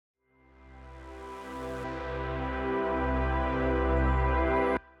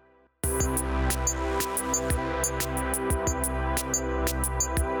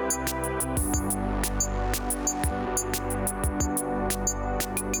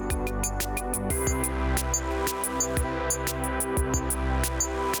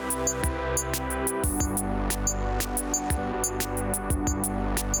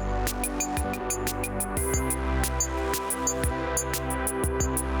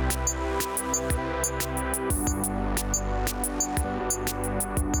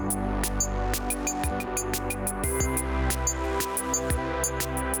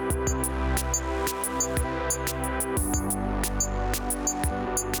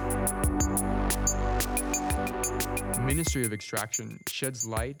Ministry of Extraction sheds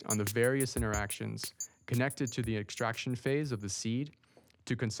light on the various interactions connected to the extraction phase of the seed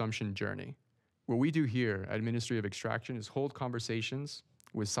to consumption journey. What we do here at Ministry of Extraction is hold conversations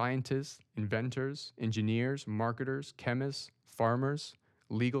with scientists, inventors, engineers, marketers, chemists, farmers,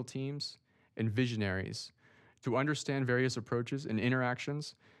 legal teams, and visionaries to understand various approaches and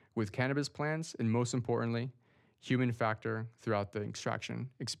interactions with cannabis plants, and most importantly, human factor throughout the extraction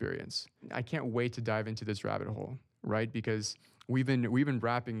experience. I can't wait to dive into this rabbit hole, right? Because we've been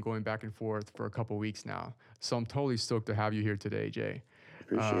rapping, going back and forth for a couple weeks now. So I'm totally stoked to have you here today, Jay.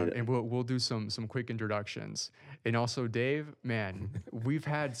 Appreciate it. And we'll do some quick introductions. And also, Dave, man, we've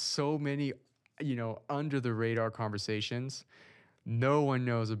had so many, under the radar conversations. No one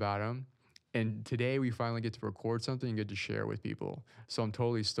knows about them. And today we finally get to record something and get to share with people. So I'm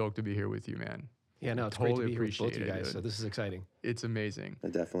totally stoked to be here with you, man. Yeah, no, it's Totally great to be here with both appreciate you guys. it, So this is exciting. It's amazing. I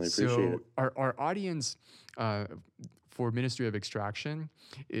definitely appreciate it. So our audience for Ministry of Extraction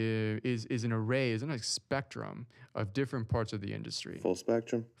is an array, is in a spectrum of different parts of the industry. Full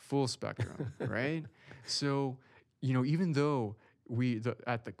spectrum? Full spectrum, right? So, even though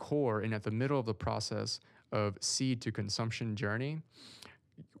at the core and at the middle of the process of seed to consumption journey,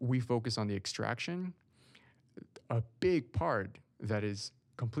 we focus on the extraction. A big part that is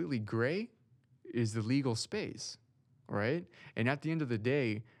completely gray is the legal space, right? And at the end of the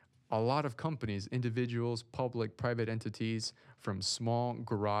day, a lot of companies, individuals, public, private entities, from small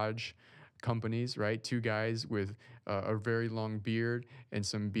garage companies, right? Two guys with a very long beard and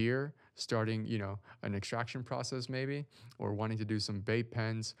some beer starting, an extraction process maybe, or wanting to do some vape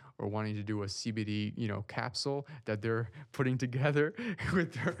pens, or wanting to do a CBD, capsule that they're putting together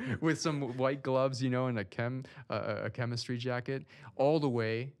with some white gloves, and a chemistry jacket, all the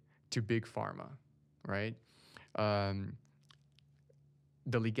way to big pharma, right?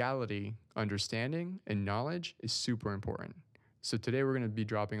 The legality, understanding, and knowledge is super important. So today we're going to be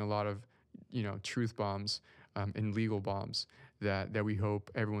dropping a lot of, truth bombs and legal bombs that we hope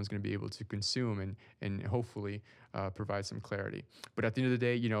everyone's going to be able to consume and hopefully provide some clarity. But at the end of the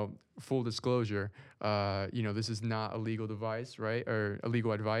day, full disclosure, this is not a legal device, right, or a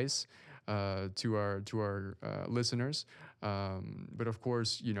legal advice to our listeners. But of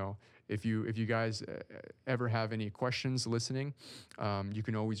course, if you guys ever have any questions listening, you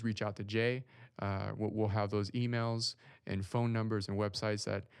can always reach out to Jay. We'll have those emails and phone numbers and websites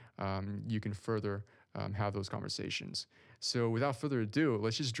that you can further have those conversations. So without further ado,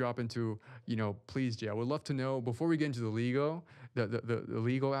 let's just drop into, please, Jay, I would love to know, before we get into the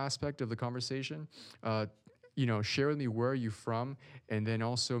legal aspect of the conversation, share with me where you're from, and then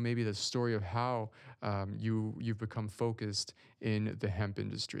also maybe the story of how you've become focused in the hemp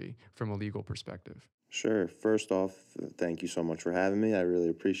industry from a legal perspective. Sure. First off, thank you so much for having me. I really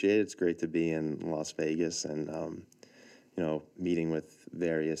appreciate it. It's great to be in Las Vegas and, meeting with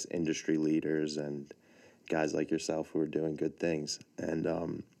various industry leaders and guys like yourself who are doing good things.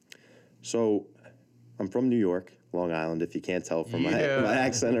 And so I'm from New York, Long Island, if you can't tell from my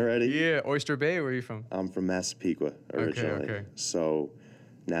accent already. Yeah, Oyster Bay, where are you from? I'm from Massapequa originally. Okay. So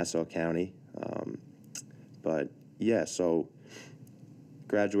Nassau County. So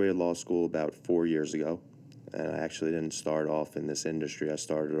graduated law school about 4 years ago. And I actually didn't start off in this industry. I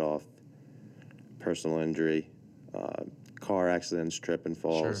started off personal injury, car accidents, trip and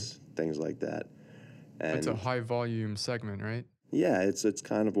falls, things like that. And it's a high volume segment, right? Yeah, it's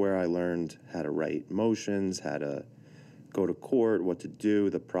kind of where I learned how to write motions, how to go to court, what to do,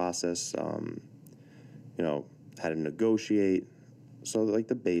 the process, how to negotiate. So like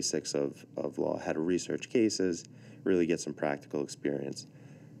the basics of law, how to research cases, really get some practical experience.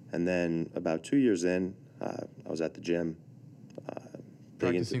 And then about 2 years in, I was at the gym.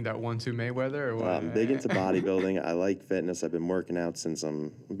 Practicing that 1-2 Mayweather? Or what? Big into bodybuilding. I like fitness. I've been working out since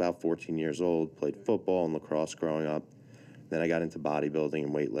I'm about 14 years old. Played football and lacrosse growing up. Then I got into bodybuilding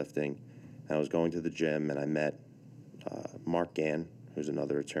and weightlifting. And I was going to the gym, and I met Mark Gann, who's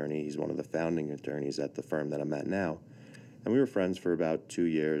another attorney. He's one of the founding attorneys at the firm that I'm at now. And we were friends for about 2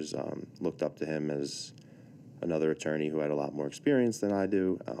 years. Looked up to him as another attorney who had a lot more experience than I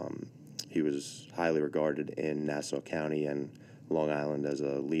do. He was highly regarded in Nassau County and Long Island as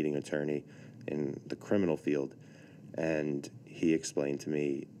a leading attorney in the criminal field. And he explained to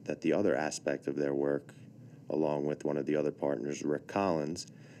me that the other aspect of their work, along with one of the other partners, Rick Collins,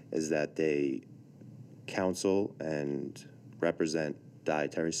 is that they counsel and represent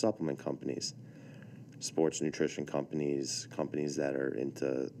dietary supplement companies, sports nutrition companies, companies that are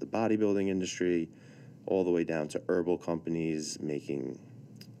into the bodybuilding industry, all the way down to herbal companies making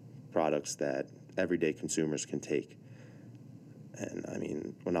products that everyday consumers can take. And I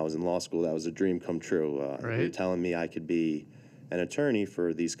mean, when I was in law school, that was a dream come true. You're Right? telling me I could be an attorney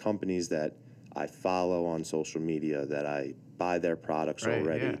for these companies that I follow on social media, that I buy their products Right.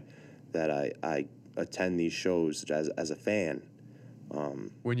 already, Yeah. that I attend these shows as a fan.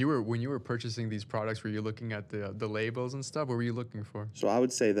 When you were purchasing these products, were you looking at the labels and stuff? What were you looking for? So I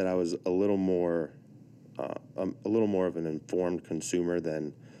would say that I was a little more of an informed consumer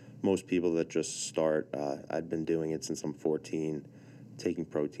than most people that just start. I'd been doing it since I'm 14, taking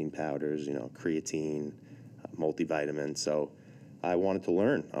protein powders, creatine, multivitamins. So I wanted to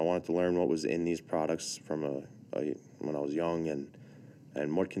learn. I wanted to learn what was in these products from when I was young,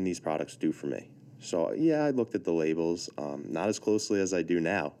 and what can these products do for me. So yeah, I looked at the labels, not as closely as I do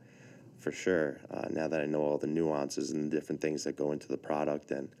now, for sure. Now that I know all the nuances and the different things that go into the product,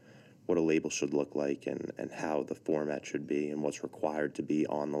 and what a label should look like, and how the format should be, and what's required to be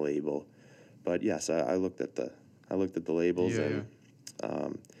on the label. But yes, I looked at the labels, Yeah.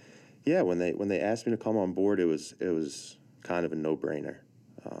 and yeah, when they asked me to come on board, it was kind of a no brainer,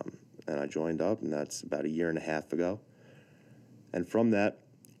 and I joined up, and that's about a year and a half ago. And from that,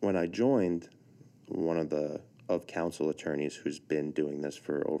 when I joined, one of the of counsel attorneys who's been doing this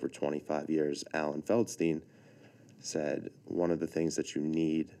for over 25 years, Alan Feldstein, said one of the things that you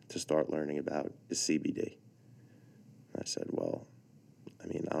need to start learning about is CBD. I said, well, I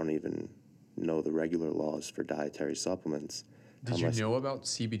mean, I don't even know the regular laws for dietary supplements. Did you know about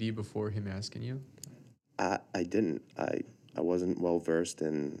CBD before him asking you? I didn't. I wasn't well versed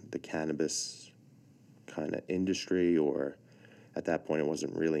in the cannabis kind of industry, or at that point, it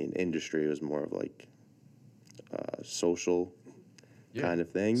wasn't really an industry. It was more of like a social kind of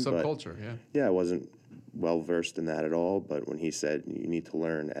thing. Subculture, But yeah. yeah, I wasn't well versed in that at all. But when he said you need to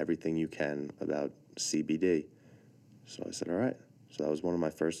learn everything you can about CBD, so I said, all right. So that was one of my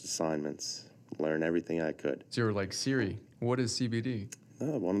first assignments, learn everything I could. So you were like, Siri, what is CBD?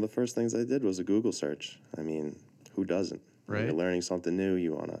 One of the first things I did was a Google search. I mean, who doesn't? When Right. you're learning something new,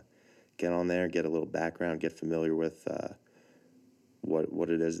 you want to get on there, get a little background, get familiar with what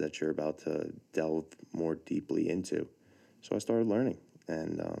it is that you're about to delve more deeply into. So I started learning,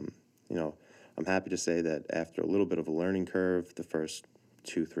 and I'm happy to say that after a little bit of a learning curve, the first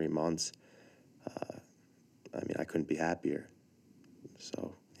 2-3 months, I mean, I couldn't be happier.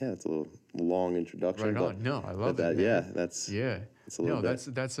 So yeah, it's a little long introduction. Right but on. No, I love that, it, man. yeah, that's Yeah. a little No,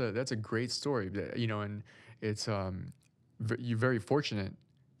 bit. that's a great story. And it's you're very fortunate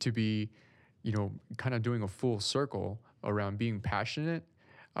to be, kind of doing a full circle around being passionate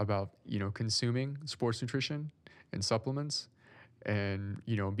about, consuming sports nutrition and supplements, and,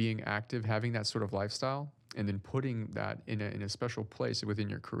 being active, having that sort of lifestyle, and then putting that in a special place within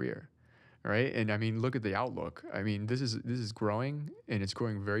your career. Right. And I mean, look at the outlook. I mean, this is growing, and it's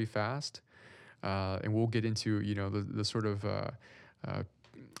growing very fast. And we'll get into, the sort of uh,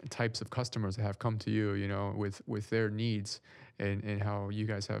 types of customers that have come to you, with their needs, and how you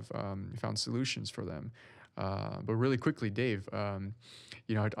guys have found solutions for them. But really quickly, Dave, I'd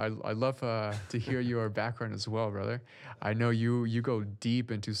love to hear your background as well, brother. I know you go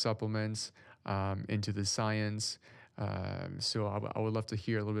deep into supplements, into the science. So I would love to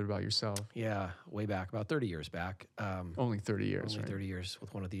hear a little bit about yourself. Yeah, way back, about 30 years back. Only 30 years, Only right? 30 years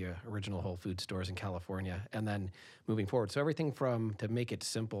with one of the original Whole Food stores in California. And then moving forward. So everything to make it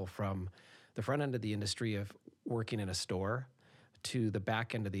simple, from the front end of the industry of working in a store to the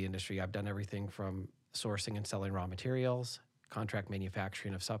back end of the industry. I've done everything from sourcing and selling raw materials, contract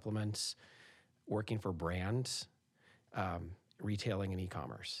manufacturing of supplements, working for brands, retailing and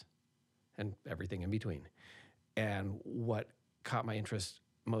e-commerce, and everything in between. And what caught my interest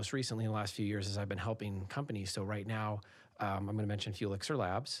most recently in the last few years is I've been helping companies. So right now, I'm going to mention Fuelixer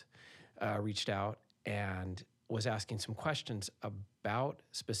Labs reached out and was asking some questions about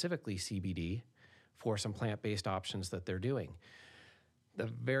specifically CBD for some plant-based options that they're doing. The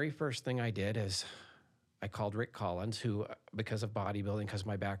very first thing I did is I called Rick Collins, who, because of bodybuilding, because of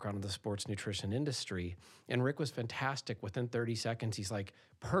my background in the sports nutrition industry, and Rick was fantastic. Within 30 seconds, he's like,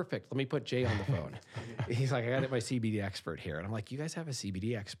 perfect, let me put Jay on the phone. He's like, I got my CBD expert here. And I'm like, you guys have a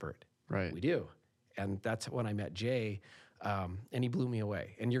CBD expert? Right. We do. And that's when I met Jay, and he blew me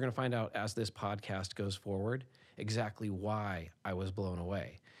away. And you're gonna find out as this podcast goes forward exactly why I was blown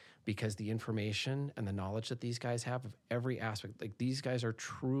away. Because the information and the knowledge that these guys have of every aspect, like these guys are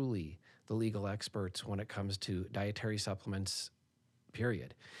truly the legal experts when it comes to dietary supplements,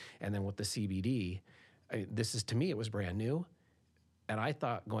 period. And then with the CBD, to me, it was brand new. And I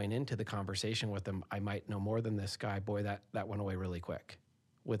thought going into the conversation with them, I might know more than this guy. Boy, that went away really quick.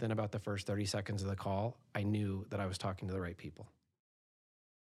 Within about the first 30 seconds of the call, I knew that I was talking to the right people.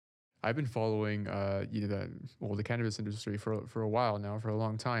 I've been following the cannabis industry for a while now, for a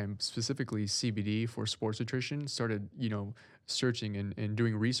long time, specifically CBD for sports nutrition. Started searching and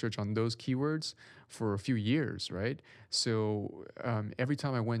doing research on those keywords for a few years, right? So every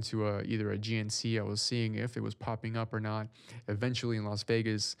time I went to either a GNC, I was seeing if it was popping up or not. Eventually in Las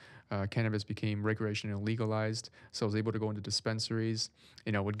Vegas, cannabis became recreational legalized, so I was able to go into dispensaries,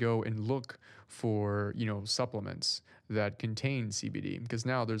 and I would go and look for supplements that contain CBD, because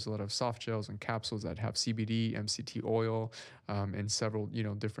now there's a lot of soft gels and capsules that have CBD, MCT oil, and several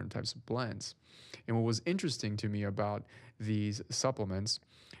different types of blends. And what was interesting to me about these supplements,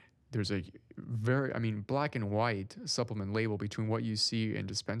 there's a black and white supplement label between what you see in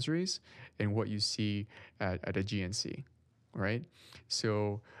dispensaries and what you see at a GNC, right?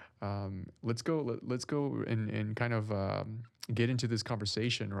 So let's go and kind of get into this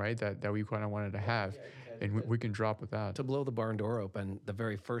conversation, right? That we kind of wanted to have, and we can drop with that. To blow the barn door open, the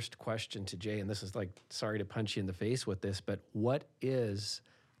very first question to Jay, and this is like, sorry to punch you in the face with this, but what is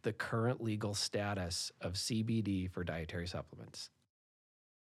the current legal status of CBD for dietary supplements?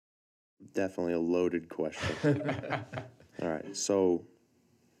 Definitely a loaded question. All right. So,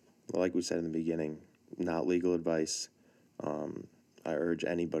 like we said in the beginning, not legal advice. I urge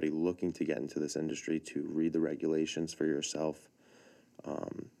anybody looking to get into this industry to read the regulations for yourself.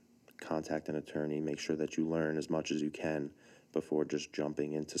 Contact an attorney. Make sure that you learn as much as you can before just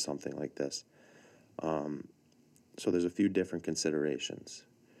jumping into something like this. So there's a few different considerations.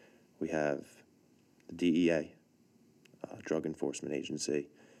 We have the DEA, Drug Enforcement Agency.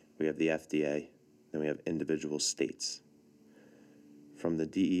 We have the FDA. Then we have individual states. From the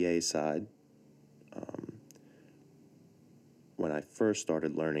DEA side, when I first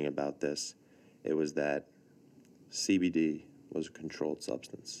started learning about this, it was that CBD was a controlled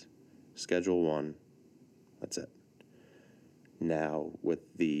substance. Schedule 1, that's it. Now,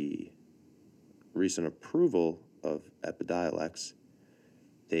 with the recent approval of Epidiolex,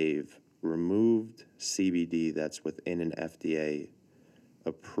 they've removed CBD that's within an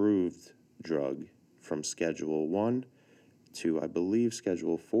FDA-approved drug from Schedule 1 to, I believe,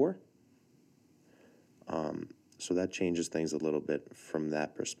 Schedule 4. So that changes things a little bit from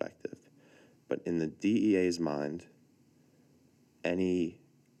that perspective. But in the DEA's mind, any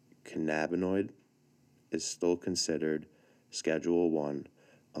cannabinoid is still considered Schedule 1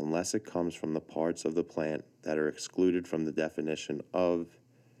 unless it comes from the parts of the plant that are excluded from the definition of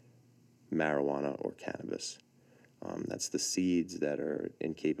marijuana or cannabis. That's the seeds that are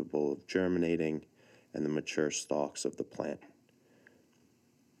incapable of germinating and the mature stalks of the plant.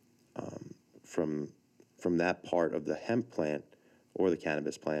 From that part of the hemp plant or the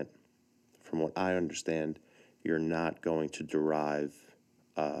cannabis plant, from what I understand, you're not going to derive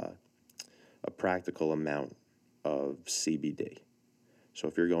a practical amount of CBD. So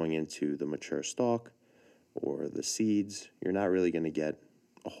if you're going into the mature stalk or the seeds, you're not really going to get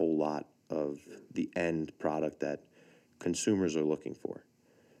a whole lot of the end product that consumers are looking for.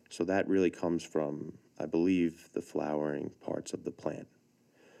 So that really comes from, I believe, the flowering parts of the plant.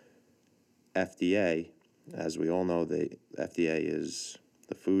 FDA, as we all know, the FDA is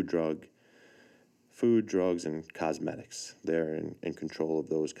the Food, Drugs, and Cosmetics. They're in control of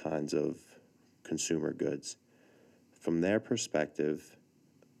those kinds of consumer goods. From their perspective,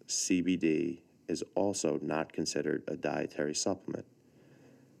 CBD is also not considered a dietary supplement.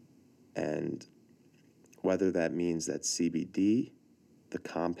 And whether that means that CBD, the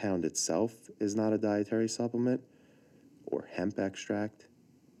compound itself, is not a dietary supplement, or hemp extract,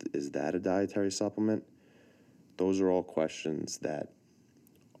 is that a dietary supplement? Those are all questions that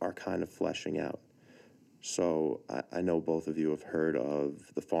are kind of fleshing out. So I know both of you have heard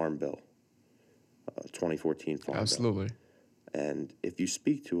of the Farm Bill, 2014 Farm Bill. Absolutely. And if you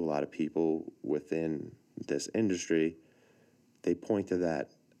speak to a lot of people within this industry, they point to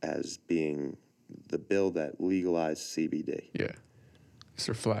that as being the bill that legalized CBD. Yeah. It's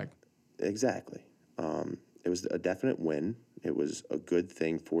their flag. Exactly. It was a definite win. It was a good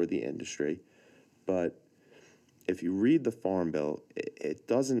thing for the industry. But if you read the Farm Bill, it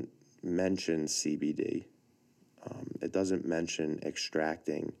doesn't mention CBD. It doesn't mention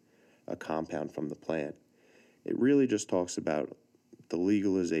extracting a compound from the plant. It really just talks about the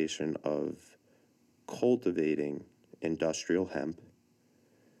legalization of cultivating industrial hemp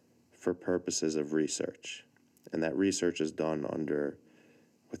for purposes of research. And that research is done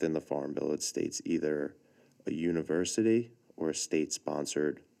within the Farm Bill. It states either a university or a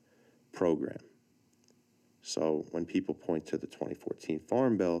state-sponsored program. So when people point to the 2014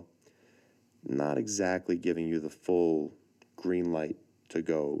 Farm Bill, not exactly giving you the full green light to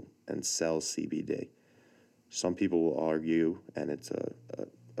go and sell CBD. Some people will argue, and it's a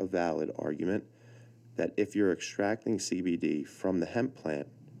a valid argument that if you're extracting CBD from the hemp plant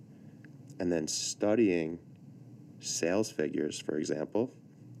and then studying sales figures, for example,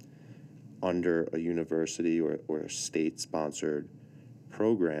 under a university or a state-sponsored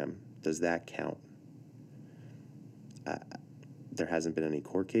program, does that count? There hasn't been any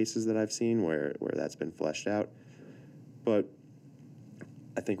court cases that I've seen where that's been fleshed out, but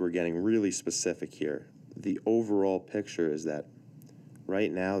I think we're getting really specific here. The overall picture is that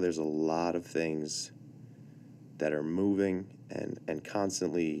right now there's a lot of things that are moving and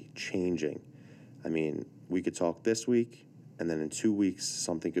constantly changing. I mean, we could talk this week, and then in 2 weeks,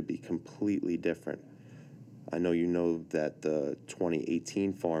 something could be completely different. I know you know that the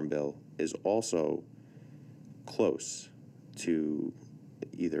 2018 Farm Bill is also close to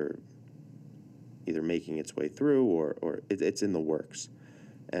either making its way through or it's in the works.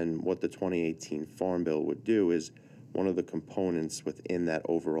 And what the 2018 Farm Bill would do is one of the components within that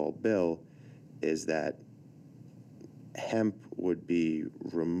overall bill is that hemp would be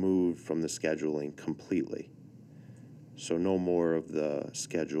removed from the scheduling completely. So no more of the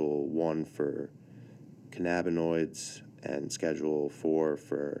Schedule 1 for cannabinoids and Schedule 4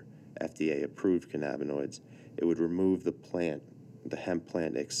 for FDA-approved cannabinoids. It would remove the hemp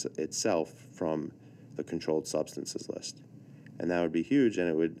plant itself from the controlled substances list. And that would be huge, and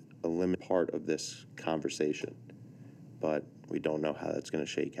it would eliminate part of this conversation. But we don't know how that's going to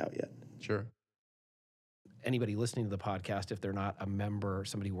shake out yet. Sure. Anybody listening to the podcast, if they're not a member,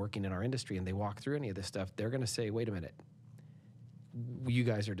 somebody working in our industry, and they walk through any of this stuff, they're going to say, wait a minute, you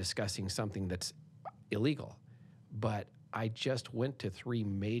guys are discussing something that's illegal. But I just went to 3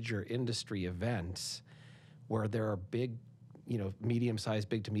 major industry events where there are big, medium-sized,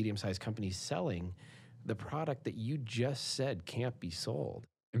 big to medium-sized companies selling the product that you just said can't be sold.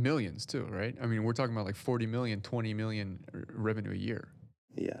 Millions too, right? I mean, we're talking about like 40 million, 20 million revenue a year.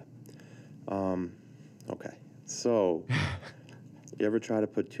 Yeah. Okay. So, you ever try to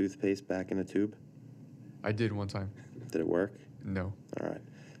put toothpaste back in a tube? I did one time. Did it work? No. All right.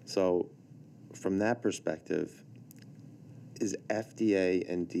 So, from that perspective, is FDA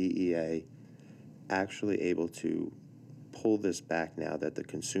and DEA actually able to pull this back now that the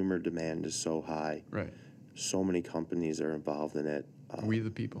consumer demand is so high? Right. So many companies are involved in it. We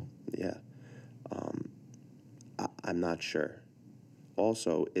the people. Yeah. I'm not sure.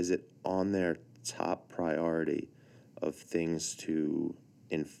 Also, is it on their top priority of things to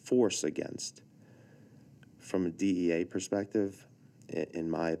enforce against? From a DEA perspective, in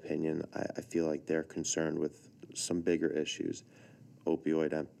my opinion, I feel like they're concerned with some bigger issues.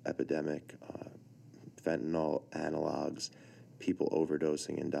 Opioid epidemic, fentanyl analogs, people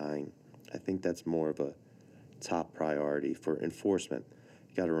overdosing and dying. I think that's more of a top priority for enforcement.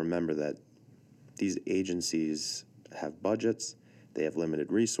 You got to remember that these agencies have budgets, they have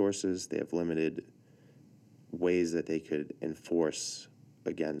limited resources, they have limited ways that they could enforce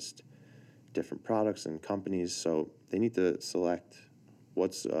against different products and companies. So they need to select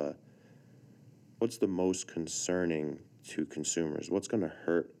what's the most concerning to consumers, what's going to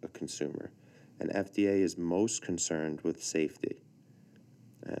hurt a consumer. And FDA is most concerned with safety.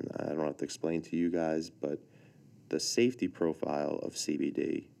 And I don't have to explain to you guys, but the safety profile of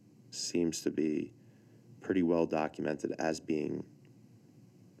CBD seems to be pretty well documented as being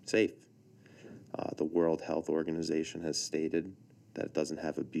safe. The World Health Organization has stated that it doesn't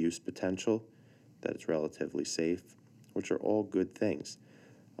have abuse potential, that it's relatively safe, which are all good things.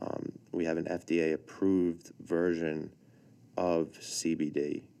 We have an FDA-approved version of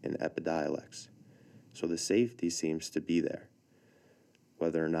CBD in Epidiolex. So the safety seems to be there.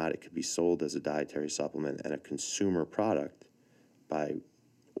 Whether or not it could be sold as a dietary supplement and a consumer product by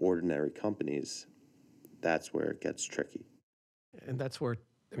ordinary companies, that's where it gets tricky. And that's where,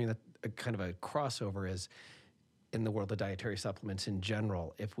 a kind of a crossover is in the world of dietary supplements in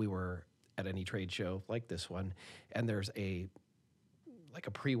general. If we were at any trade show like this one, and there's a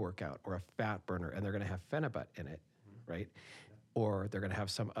pre-workout or a fat burner, and they're going to have phenibut in it, right? Or they're going to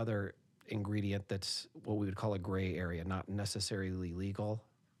have some other ingredient that's what we would call a gray area, not necessarily legal,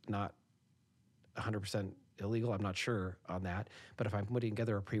 not 100% illegal. I'm not sure on that. But if I'm putting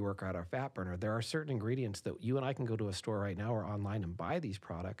together a pre-workout or fat burner, there are certain ingredients that you and I can go to a store right now or online and buy these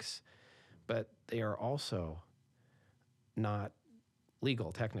products, but they are also not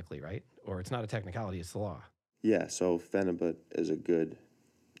legal technically, right? Or it's not a technicality, it's the law. Yeah, so phenibut is a good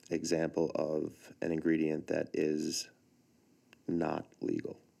example of an ingredient that is not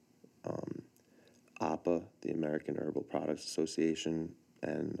legal. APA, the American Herbal Products Association,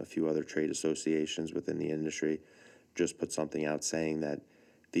 and a few other trade associations within the industry just put something out saying that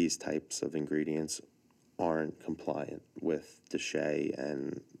these types of ingredients aren't compliant with DSHEA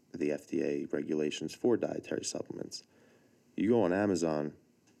and the FDA regulations for dietary supplements. You go on Amazon,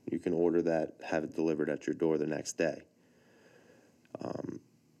 you can order that, have it delivered at your door the next day.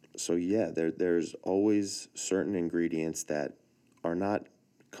 So yeah, there's always certain ingredients that are not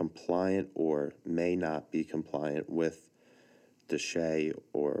compliant or may not be compliant with DSHEA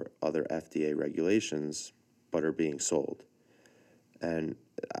or other FDA regulations, but are being sold. And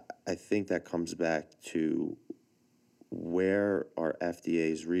I think that comes back to where are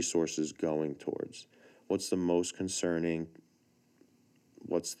FDA's resources going towards? What's the most concerning?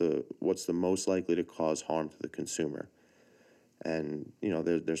 What's the most likely to cause harm to the consumer? And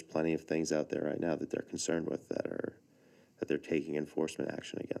there's plenty of things out there right now that they're concerned with that they're taking enforcement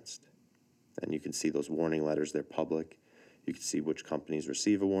action against. And you can see those warning letters. They're public. You can see which companies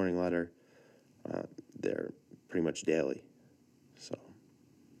receive a warning letter. They're pretty much daily. So,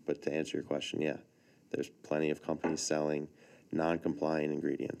 but to answer your question, yeah, there's plenty of companies selling non-compliant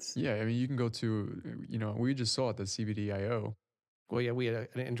ingredients. Yeah, I mean, you can go to, we just saw at the CBDIO. Well, yeah, we had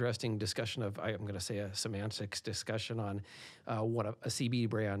an interesting discussion of, I'm going to say a semantics discussion on what a CBD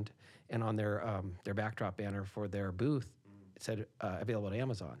brand, and on their backdrop banner for their booth, it said available at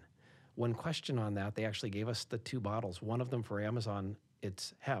Amazon. One question on that, they actually gave us the 2 bottles. One of them for Amazon,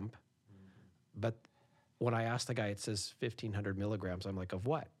 it's hemp, but when I asked the guy, it says 1,500 milligrams. I'm like, of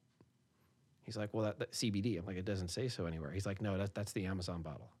what? He's like, well, that CBD. I'm like, it doesn't say so anywhere. He's like, no, that's the Amazon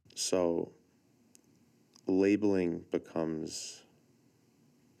bottle. So labeling becomes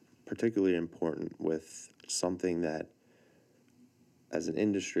particularly important with something that, as an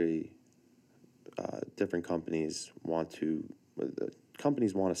industry, different companies want to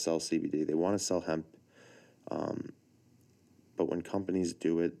sell CBD. They want to sell hemp. But when companies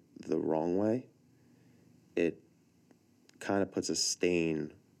do it the wrong way, it kind of puts a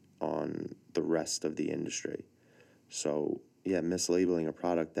stain on the rest of the industry. So yeah, mislabeling a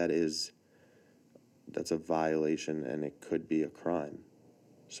product, that's a violation, and it could be a crime.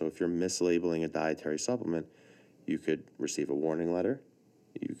 So if you're mislabeling a dietary supplement, you could receive a warning letter,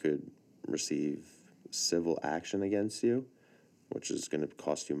 you could receive civil action against you, which is going to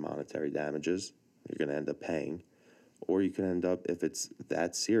cost you monetary damages. You're going to end up paying. Or you can end up, if it's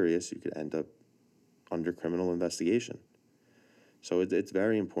that serious, you could end up under criminal investigation. So it's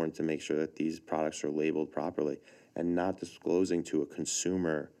very important to make sure that these products are labeled properly and not disclosing to a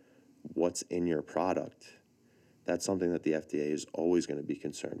consumer what's in your product. That's something that the FDA is always going to be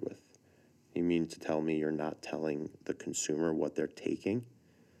concerned with. You mean to tell me you're not telling the consumer what they're taking?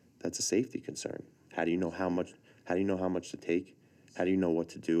 That's a safety concern. How do you know how much to take? How do you know what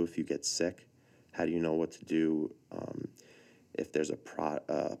to do if you get sick? How do you know what to do if there's a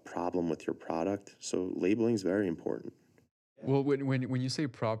problem with your product? So labeling is very important. Well, when you say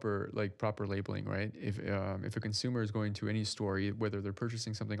proper labeling, right? If a consumer is going to any store, whether they're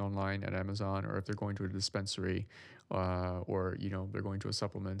purchasing something online at Amazon, or if they're going to a dispensary, or they're going to a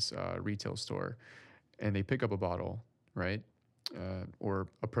supplements retail store, and they pick up a bottle, right, or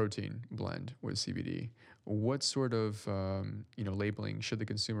a protein blend with CBD, what sort of labeling should the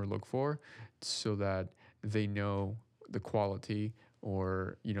consumer look for so that they know the quality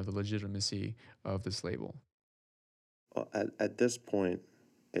or the legitimacy of this label? Well, at this point,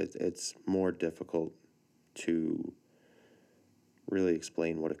 it's more difficult to really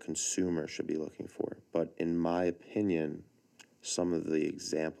explain what a consumer should be looking for. But in my opinion, some of the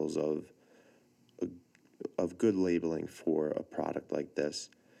examples of good labeling for a product like this,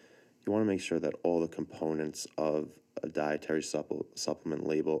 you want to make sure that all the components of a dietary supplement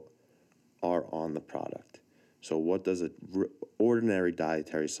label are on the product. So what does an ordinary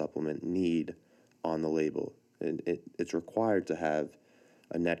dietary supplement need on the label? It's required to have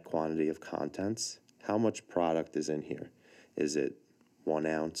a net quantity of contents. How much product is in here? Is it 1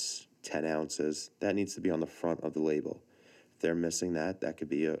 ounce, 10 ounces? That needs to be on the front of the label. If they're missing that could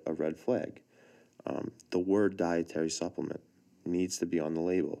be a red flag. The word dietary supplement needs to be on the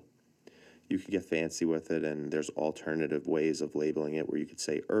label. You could get fancy with it, and there's alternative ways of labeling it where you could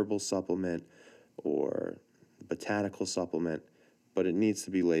say herbal supplement or botanical supplement, but it needs to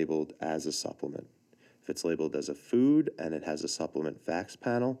be labeled as a supplement. If it's labeled as a food and it has a supplement facts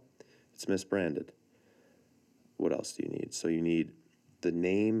panel, it's misbranded. What else do you need? So you need the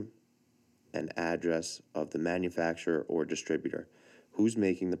name and address of the manufacturer or distributor. Who's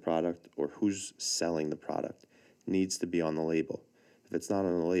making the product or who's selling the product needs to be on the label. If it's not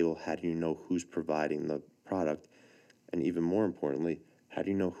on the label, how do you know who's providing the product? And even more importantly, how do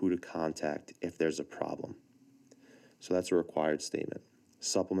you know who to contact if there's a problem? So that's a required statement.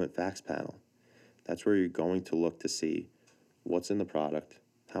 Supplement facts panel. That's where you're going to look to see what's in the product,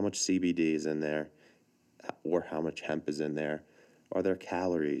 how much CBD is in there, or how much hemp is in there. Are there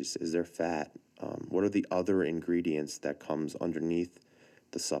calories? Is there fat? What are the other ingredients that comes underneath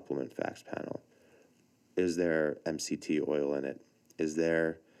the supplement facts panel? Is there MCT oil in it? Is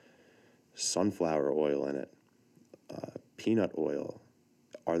there sunflower oil in it? Peanut oil?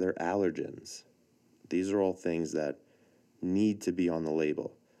 Are there allergens? These are all things that need to be on the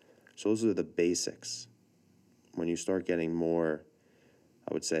label. So those are the basics. When you start getting more,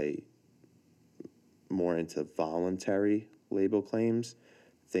 I would say, more into voluntary label claims,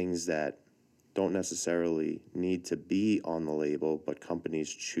 things that don't necessarily need to be on the label, but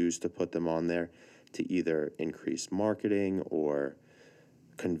companies choose to put them on there to either increase marketing or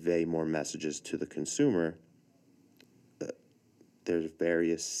convey more messages to the consumer. There's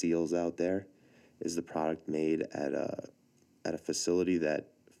various seals out there. Is the product made at a facility that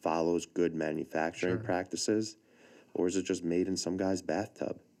follows good manufacturing practices, or is it just made in some guy's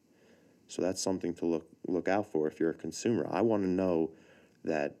bathtub? So that's something to look out for if you're a consumer. I want to know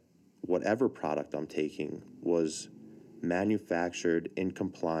that whatever product I'm taking was manufactured in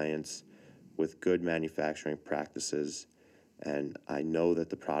compliance with good manufacturing practices, and I know that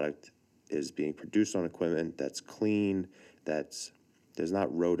the product is being produced on equipment that's clean, there's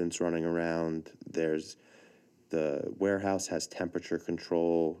not rodents running around, the warehouse has temperature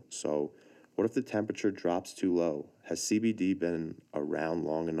control. So what if the temperature drops too low? Has CBD been around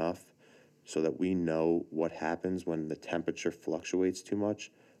long enough so that we know what happens when the temperature fluctuates too much?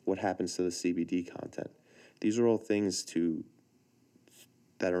 What happens to the CBD content? These are all things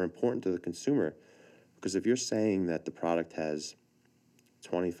that are important to the consumer, because if you're saying that the product has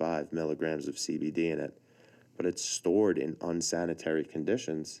 25 milligrams of CBD in it, but it's stored in unsanitary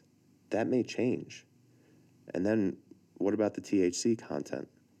conditions, that may change. And then what about the THC content?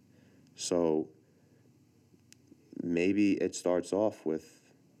 So maybe it starts off with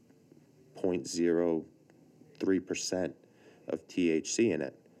 0.03% of THC in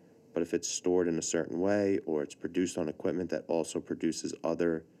it, but if it's stored in a certain way or it's produced on equipment that also produces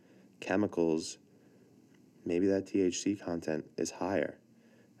other chemicals, maybe that THC content is higher.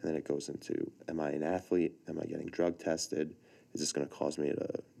 And then it goes into, am I an athlete? Am I getting drug tested? Is this going to cause me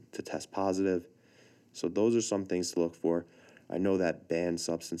to test positive? So those are some things to look for. I know that Banned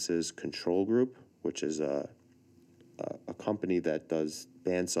Substances Control Group, which is a company that does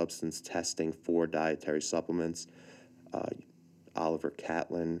banned substance testing for dietary supplements. Oliver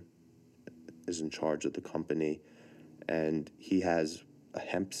Catlin is in charge of the company, and he has a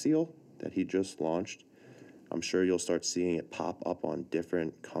hemp seal that he just launched. I'm sure you'll start seeing it pop up on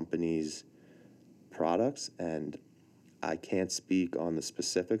different companies' products, and I can't speak on the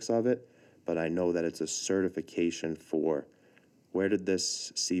specifics of it, but I know that it's a certification for where did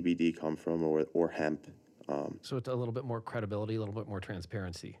this CBD come from, or hemp. So it's a little bit more credibility, a little bit more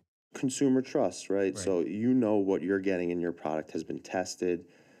transparency. Consumer trust, right? So you know what you're getting in your product has been tested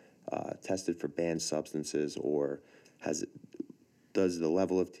for banned substances, or does the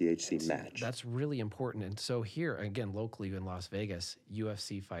level of THC match? That's really important. And so here, again, locally in Las Vegas,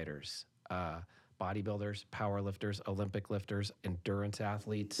 UFC fighters, bodybuilders, powerlifters, Olympic lifters, endurance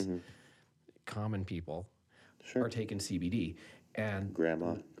athletes, common people are taking CBD. And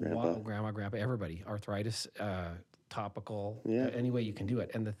grandma, everybody, arthritis, topical, any way you can do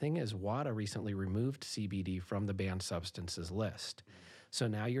it. And the thing is, WADA recently removed CBD from the banned substances list. So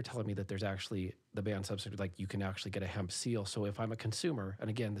now you're telling me that there's actually the banned substance, like you can actually get a hemp seal. So if I'm a consumer, and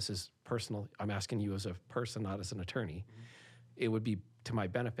again, this is personal, I'm asking you as a person, not as an attorney, it would be to my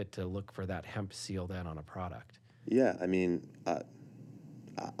benefit to look for that hemp seal then on a product. Yeah, I mean,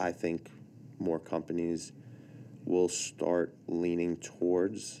 I think more companies will start leaning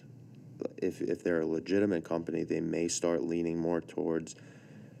towards, if they're a legitimate company, they may start leaning more towards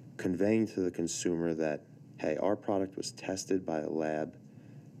conveying to the consumer that, hey, our product was tested by a lab.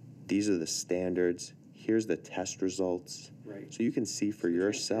 These are the standards. Here's the test results. Right. So you can see for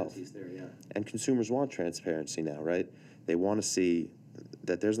yourself. There, yeah. And consumers want transparency now, right? They want to see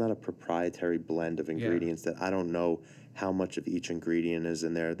that there's not a proprietary blend of ingredients that I don't know how much of each ingredient is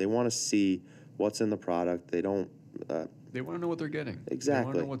in there. They want to see what's in the product. They don't. They want to know what they're getting. Exactly. They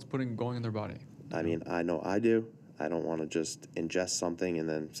want to know what's going in their body. I mean, I know I do. I don't want to just ingest something and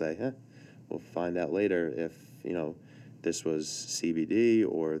then say, we'll find out later if, this was CBD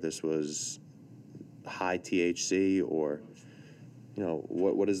or this was high THC or,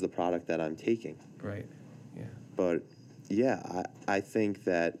 what is the product that I'm taking? Right. Yeah. But yeah, I think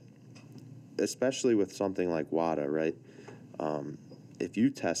that, especially with something like WADA, right?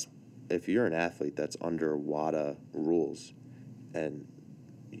 If you're an athlete that's under WADA rules and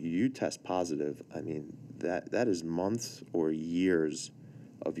you test positive, I mean, that is months or years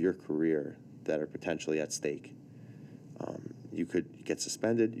of your career that are potentially at stake. You could get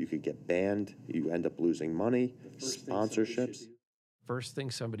suspended, you could get banned, you end up losing money, sponsorships. First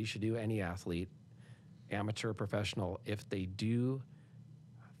thing somebody should do, any athlete, amateur, professional, if they do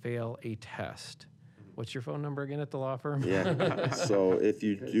fail a test, what's your phone number again at the law firm? Yeah. So if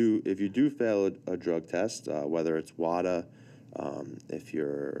you do fail a drug test, whether it's WADA, if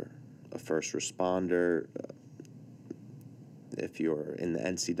you're a first responder, if you're in the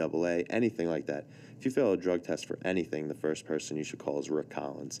NCAA, anything like that. If you fail a drug test for anything, the first person you should call is Rick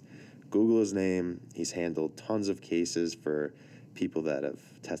Collins. Google his name. He's handled tons of cases for people that have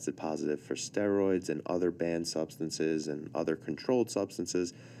tested positive for steroids and other banned substances and other controlled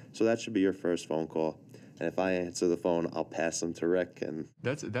substances. So that should be your first phone call. And if I answer the phone, I'll pass them to Rick. And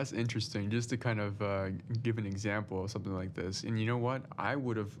That's interesting. Just to kind of give an example of something like this. And you know what? I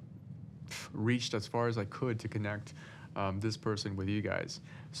would have reached as far as I could to connect this person with you guys.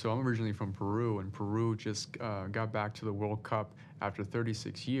 So I'm originally from Peru, and Peru just got back to the World Cup after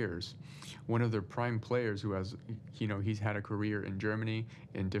 36 years. One of their prime players who has, he's had a career in Germany,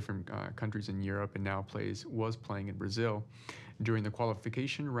 in different countries in Europe, and now was playing in Brazil. During the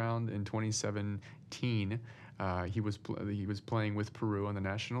qualification round in 2017, he was playing with Peru on the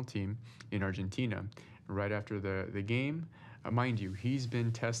national team in Argentina. Right after the game, mind you, he's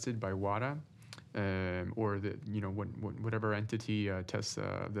been tested by WADA, or whatever entity tests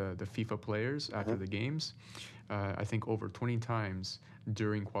the FIFA players after the games, I think over 20 times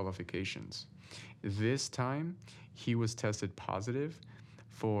during qualifications. This time, he was tested positive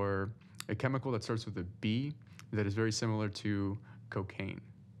for a chemical that starts with a B that is very similar to cocaine.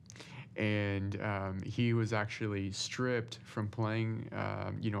 And he was actually stripped from playing,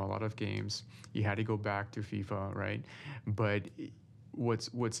 a lot of games. He had to go back to FIFA, right? But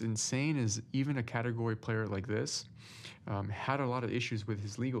what's insane is even a category player like this had a lot of issues with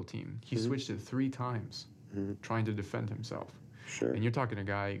his legal team. He switched it 3 times, trying to defend himself. Sure. And you're talking a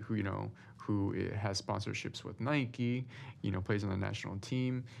guy who has sponsorships with Nike, plays on the national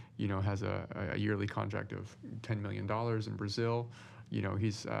team, has a yearly contract of $10 million in Brazil.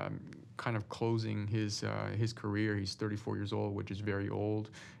 He's kind of closing his career. He's 34 years old, which is very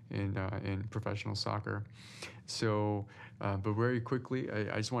old in professional soccer. So, but very quickly,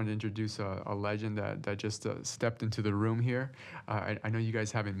 I just wanted to introduce a legend that just stepped into the room here. I know you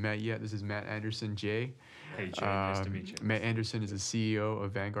guys haven't met yet. This is Matt Anderson, Jay. Hey, Jay, nice to meet you. Matt Anderson is the CEO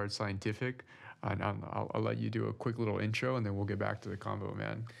of Vanguard Scientific. And I'll let you do a quick little intro, and then we'll get back to the convo,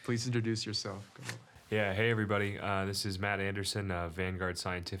 man. Please introduce yourself. Yeah, hey everybody. This is Matt Anderson, Vanguard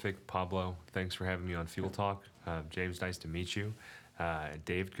Scientific. Pablo, thanks for having me on Fuel Talk. James, nice to meet you.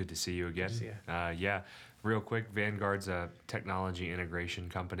 Dave, good to see you again. Good to see you. Yeah, real quick, Vanguard's a technology integration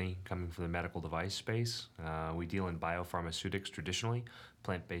company coming from the medical device space. We deal in biopharmaceutics traditionally,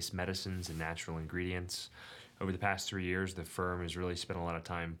 plant-based medicines and natural ingredients. Over the past 3 years, the firm has really spent a lot of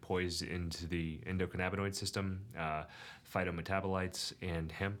time poised into the endocannabinoid system, phytometabolites,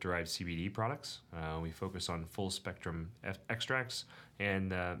 and hemp-derived CBD products. We focus on full-spectrum extracts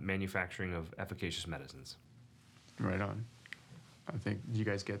and manufacturing of efficacious medicines. Right on. I think you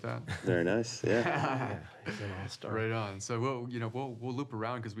guys get that. Very nice. Yeah. Yeah, he's an all-star. Right on. So we'll loop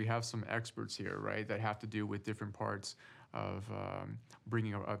around because we have some experts here, right, that have to do with different parts of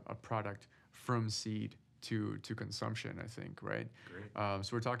bringing a product from seed to consumption, I think, right? Great.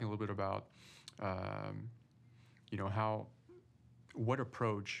 So we're talking a little bit about, what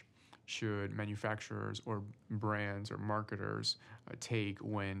approach should manufacturers or brands or marketers take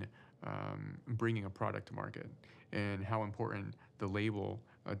when bringing a product to market, and how important the label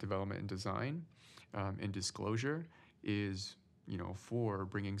development and design and disclosure is, for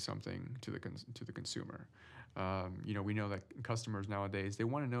bringing something to the consumer. We know that customers nowadays, they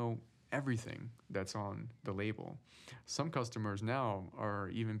want to know everything that's on the label. Some customers now are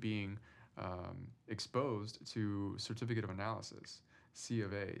even being exposed to certificate of analysis, C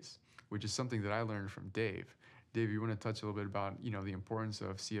of A's, which is something that I learned from Dave. Dave, you want to touch a little bit about the importance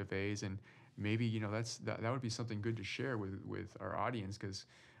of C of A's, and maybe that would be something good to share with our audience, because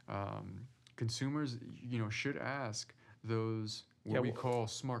consumers should ask those what we call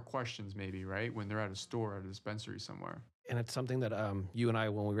smart questions, maybe, right, when they're at a store, at a dispensary somewhere. And it's something that you and I,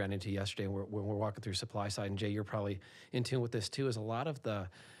 when we ran into yesterday, when we're walking through supply side, and Jay, you're probably in tune with this too, is a lot of the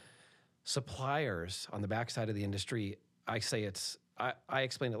suppliers on the backside of the industry, I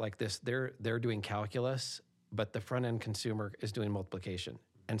explain it like this: they're doing calculus, but the front end consumer is doing multiplication.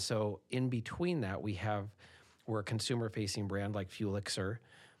 And so in between that, we're a consumer facing brand like Fuelixer,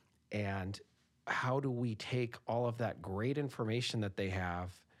 and how do we take all of that great information that they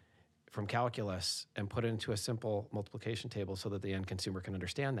have from calculus and put it into a simple multiplication table so that the end consumer can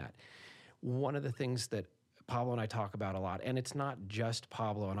understand that? one of the things that Pablo and I talk about a lot, and it's not just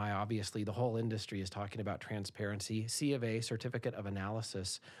Pablo and I, obviously, the whole industry is talking about transparency. C of A, Certificate of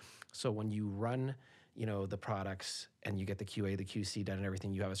Analysis. So when you run, the products and you get the QA, the QC done and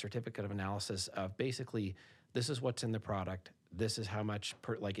everything, you have a certificate of analysis of basically, this is what's in the product. This is how much,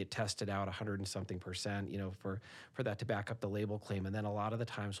 it tested out 100 and something percent, for that to back up the label claim. And then a lot of the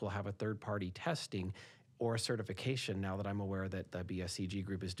times we'll have a third party testing or a certification. Now that I'm aware that the BSCG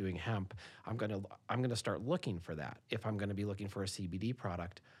group is doing hemp, I'm gonna start looking for that. If I'm gonna be looking for a CBD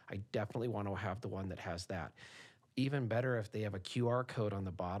product, I definitely want to have the one that has that. Even better if they have a QR code on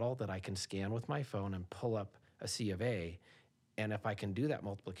the bottle that I can scan with my phone and pull up a C of A. And if I can do that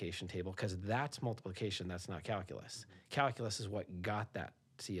multiplication table, because that's multiplication, that's not calculus. Calculus is what got that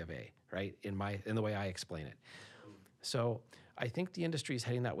C of A, right? In the way I explain it. So I think the industry is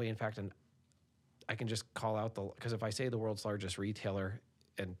heading that way. In fact, and I can just call out because if I say the world's largest retailer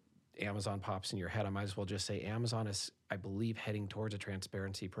and Amazon pops in your head, I might as well just say Amazon is, I believe, heading towards a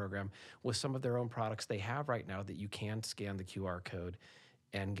transparency program with some of their own products they have right now that you can scan the QR code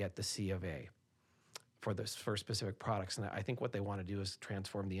and get the C of A for specific products. And I think what they want to do is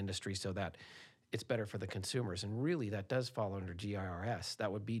transform the industry so that it's better for the consumers. And really, that does fall under GIRS.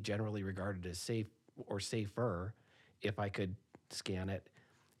 That would be generally regarded as safe or safer if I could scan it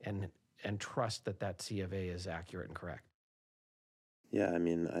and trust that C of A is accurate and correct. Yeah, I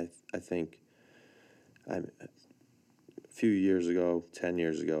mean, I think a few years ago, 10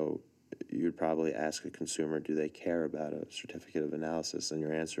 years ago, you'd probably ask a consumer, do they care about a certificate of analysis? And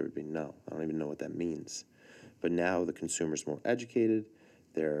your answer would be no. I don't even know what that means. But now the consumer's more educated.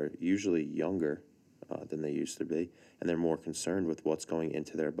 They're usually younger than they used to be, and they're more concerned with what's going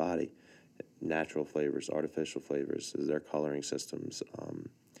into their body. Natural flavors, artificial flavors, their coloring systems,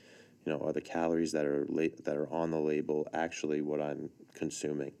 are the calories that are on the label actually what I'm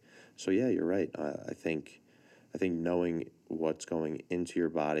consuming? So yeah, you're right. I think knowing what's going into your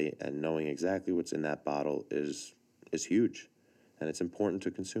body and knowing exactly what's in that bottle is huge, and it's important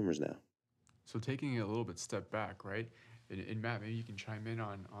to consumers now. So taking it a little bit step back, right? And Matt, maybe you can chime in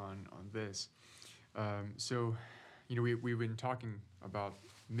on this. So, we've been talking about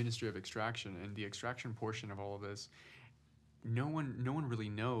Ministry of Extraction and the extraction portion of all of this. No one really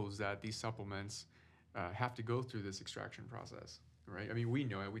knows that these supplements have to go through this extraction process, right? I mean, we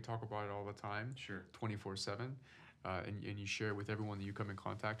know it. We talk about it all the time. Sure. 24/7, and you share with everyone that you come in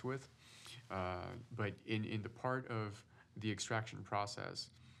contact with. But in the part of the extraction process,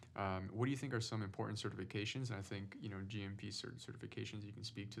 what do you think are some important certifications? And I think GMP certifications. You can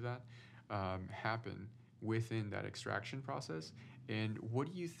speak to that. Happen within that extraction process. And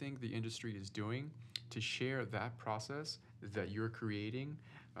what do you think the industry is doing to share that process that you're creating,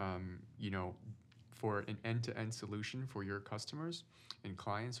 for an end-to-end solution for your customers and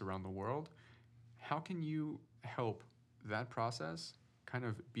clients around the world? How can you help that process kind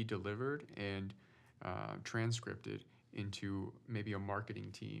of be delivered and transcripted into maybe a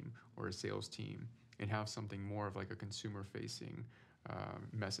marketing team or a sales team and have something more of like a consumer-facing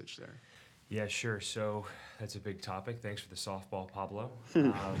message there? Yeah, sure. So that's a big topic. Thanks for the softball, Pablo.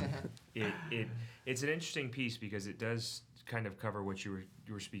 It's an interesting piece because it does kind of cover what you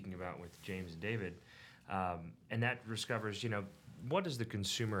were speaking about with James and David, and that discovers what does the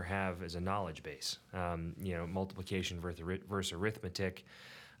consumer have as a knowledge base? Multiplication versus arithmetic,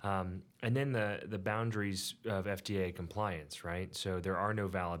 and then the boundaries of FDA compliance, right? So there are no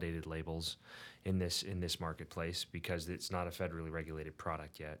validated labels in this marketplace because it's not a federally regulated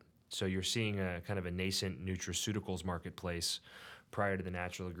product yet. So you're seeing a kind of a nascent nutraceuticals marketplace prior to the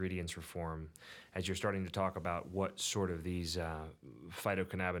natural ingredients reform, as you're starting to talk about what sort of these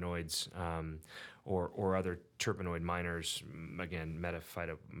phytocannabinoids or other terpenoid minors, again,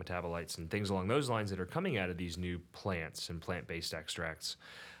 metaphytometabolites and things along those lines that are coming out of these new plants and plant-based extracts.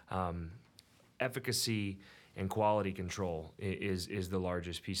 Efficacy and quality control is the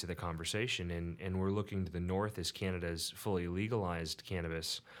largest piece of the conversation, and we're looking to the north as Canada's fully legalized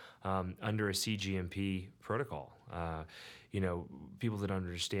cannabis under a CGMP protocol. People that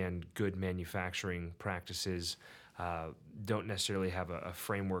understand good manufacturing practices don't necessarily have a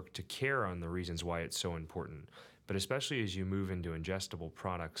framework to care on the reasons why it's so important. But especially as you move into ingestible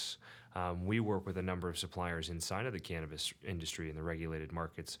products, we work with a number of suppliers inside of the cannabis industry and the regulated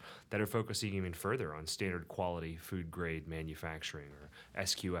markets that are focusing even further on standard quality food grade manufacturing, or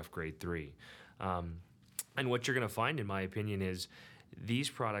SQF grade 3. And what you're going to find, in my opinion, is these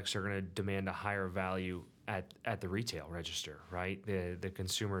products are going to demand a higher value at the retail register, right? The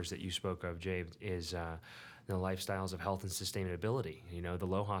consumers that you spoke of, James, is the lifestyles of health and sustainability, the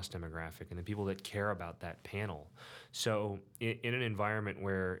LOHAS demographic and the people that care about that panel. So in an environment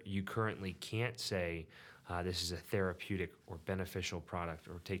where you currently can't say this is a therapeutic or beneficial product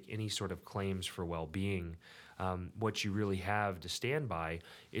or take any sort of claims for well-being, what you really have to stand by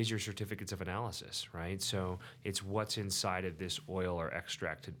is your certificates of analysis, right? So it's what's inside of this oil or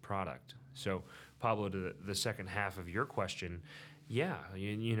extracted product. So Pablo, to the second half of your question, yeah,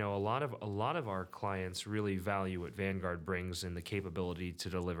 a lot of our clients really value what Vanguard brings and the capability to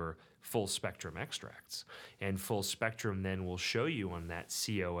deliver full spectrum extracts. And full spectrum then will show you on that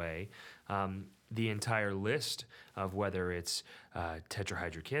COA the entire list of whether it's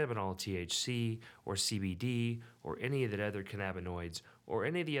tetrahydrocannabinol, THC, or CBD, or any of the other cannabinoids, or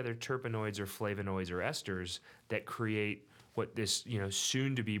any of the other terpenoids or flavonoids or esters that create what this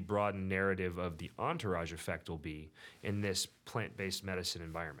soon to be broadened narrative of the entourage effect will be in this plant-based medicine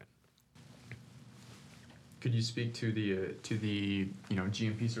environment. Could you speak to the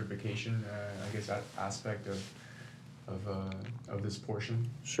GMP certification aspect of this portion?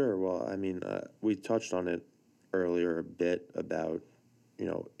 Sure. Well, I mean, we touched on it earlier a bit about,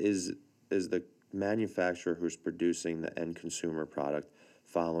 is the manufacturer who's producing the end consumer product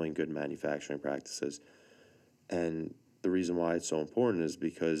following good manufacturing practices? And the reason why it's so important is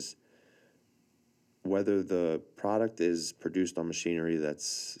because whether the product is produced on machinery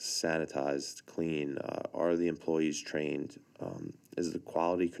that's sanitized, clean, are the employees trained, is the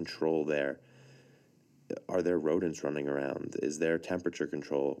quality control there? Are there rodents running around? Is there temperature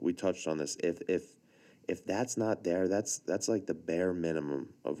control? We touched on this. If that's not there, that's like the bare minimum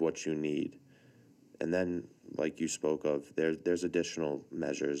of what you need. And then, like you spoke of, there's additional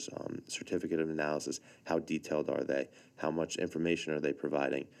measures, certificate of analysis, how detailed are they? How much information are they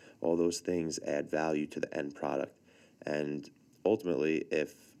providing? All those things add value to the end product. And ultimately,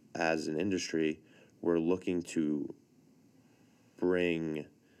 if as an industry, we're looking to bring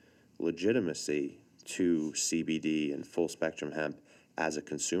legitimacy to CBD and full spectrum hemp as a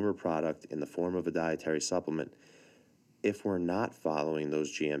consumer product in the form of a dietary supplement, if we're not following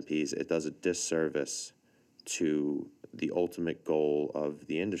those GMPs, it does a disservice to the ultimate goal of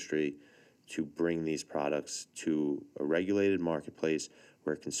the industry to bring these products to a regulated marketplace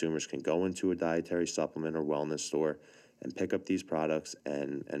where consumers can go into a dietary supplement or wellness store and pick up these products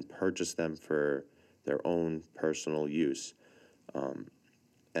and purchase them for their own personal use.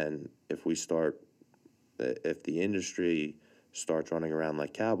 And if the industry starts running around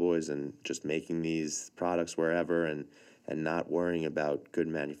like cowboys and just making these products wherever and not worrying about good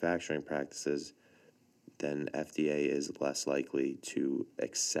manufacturing practices, then FDA is less likely to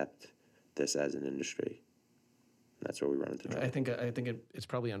accept this as an industry. That's where we run into trouble. I think it's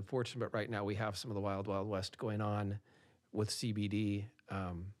probably unfortunate, but right now we have some of the wild west going on with CBD.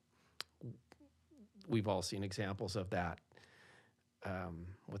 We've all seen examples of that.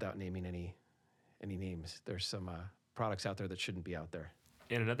 Without naming any names, there's some products out there that shouldn't be out there.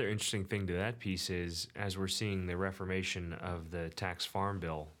 And another interesting thing to that piece is, as we're seeing the reformation of the tax farm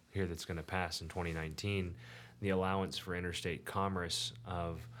bill here that's going to pass in 2019, the allowance for interstate commerce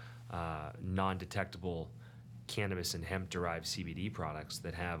of non-detectable cannabis and hemp-derived CBD products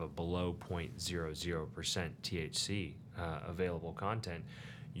that have a below 0.00% THC available content,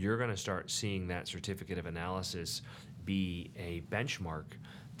 you're going to start seeing that certificate of analysis be a benchmark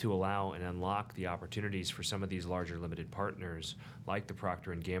to allow and unlock the opportunities for some of these larger limited partners like the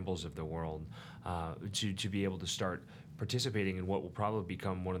Procter & Gamble's of the world to be able to start participating in what will probably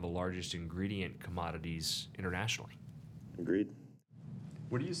become one of the largest ingredient commodities internationally. Agreed.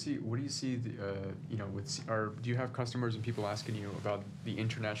 What do you see? Do you have customers and people asking you about the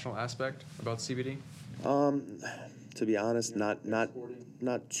international aspect about CBD? To be honest,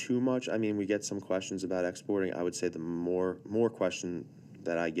 not too much. I mean, we get some questions about exporting. I would say the more question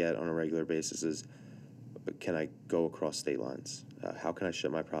that I get on a regular basis is, can I go across state lines? How can I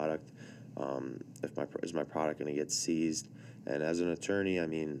ship my product? Is my product going to get seized? And as an attorney, I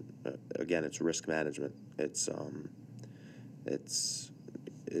mean, again, it's risk management. Is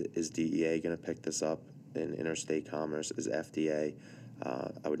DEA going to pick this up in interstate commerce? Is FDA?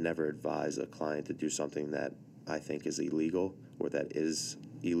 I would never advise a client to do something that I think is illegal or that is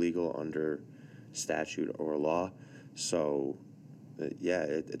illegal under statute or law. So,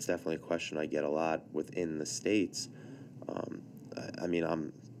 it's definitely a question I get a lot within the states. I mean,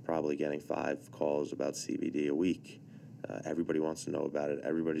 I'm probably getting 5 calls about CBD a week. Everybody wants to know about it.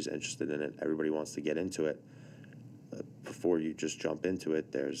 Everybody's interested in it. Everybody wants to get into it. Before you just jump into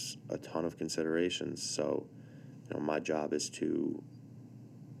it, there's a ton of considerations. So, my job is to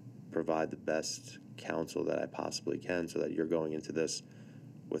provide the best counsel that I possibly can so that you're going into this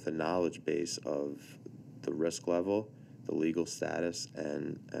with a knowledge base of the risk level, the legal status,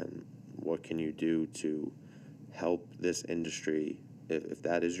 and what can you do to help this industry, if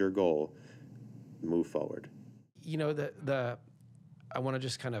that is your goal, move forward. You know, I want to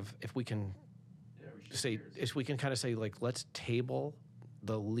just kind of, if we can kind of say, like, let's table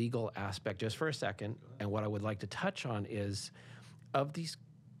the legal aspect just for a second. And what I would like to touch on is, of these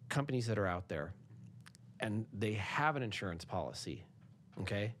companies that are out there, and they have an insurance policy,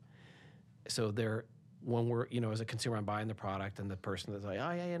 okay? So when we're, as a consumer, I'm buying the product, and the person that's like,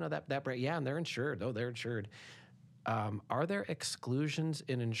 oh yeah, that brand, yeah, and they're insured. Oh, they're insured. Are there exclusions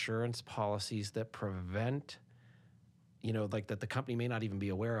in insurance policies that prevent, like, that the company may not even be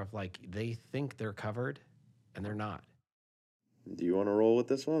aware of, like they think they're covered and they're not? Do you want to roll with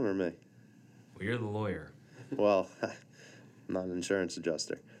this one or me? Well, you're the lawyer. Well, I'm not an insurance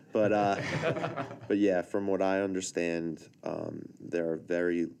adjuster, but but yeah, from what I understand, there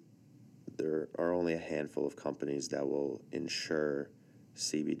are only a handful of companies that will insure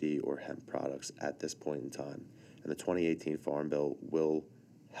CBD or hemp products at this point in time, and the 2018 Farm Bill will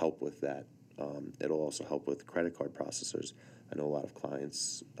help with that. It'll also help with credit card processors. I know a lot of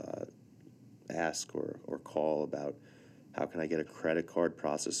clients ask or call about, how can I get a credit card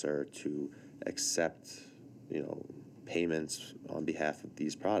processor to accept, payments on behalf of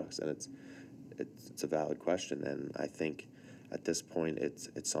these products? And it's a valid question, and I think at this point it's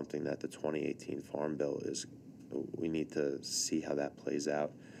something that the 2018 Farm Bill we need to see how that plays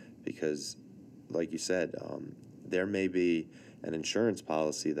out, because, like you said, there may be an insurance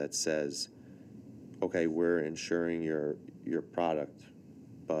policy that says, okay, we're insuring your product,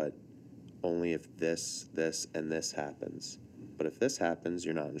 but only if this, and this happens. But if this happens,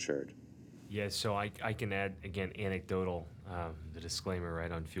 you're not insured. Yeah, so I can add, again, anecdotal, the disclaimer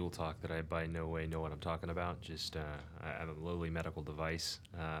right on Fuel Talk that I by no way know what I'm talking about. Just I'm a lowly medical device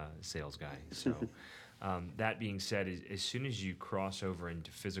sales guy. So that being said, as soon as you cross over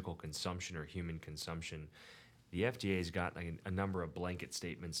into physical consumption or human consumption, the FDA's got a number of blanket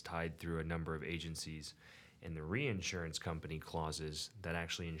statements tied through a number of agencies, and the reinsurance company clauses that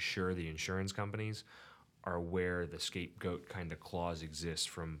actually insure the insurance companies are where the scapegoat kind of clause exists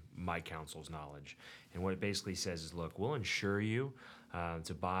from my counsel's knowledge. And what it basically says is, look, we'll insure you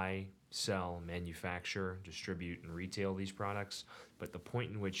to buy, sell, manufacture, distribute, and retail these products, but the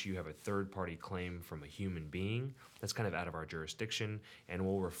point in which you have a third-party claim from a human being, that's kind of out of our jurisdiction, and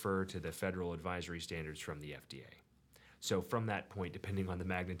we'll refer to the federal advisory standards from the FDA. So from that point, depending on the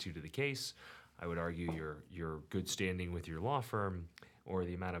magnitude of the case, I would argue your good standing with your law firm or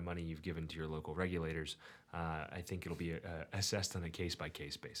the amount of money you've given to your local regulators, I think it'll be assessed on a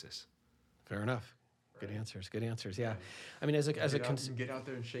case-by-case basis. Fair enough. Good answers. Yeah. I mean, get out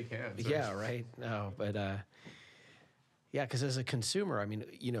there and shake hands. Yeah, right. No, but yeah, because as a consumer, I mean,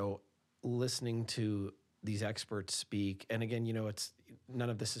 listening to these experts speak, and again, it's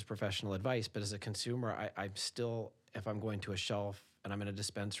none of this is professional advice, but as a consumer, I'm still, if I'm going to a shelf and I'm in a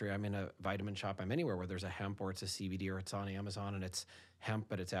dispensary, I'm in a vitamin shop, I'm anywhere where there's a hemp or it's a CBD or it's on Amazon and it's hemp,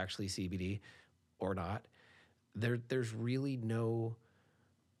 but it's actually CBD or not. There's really no.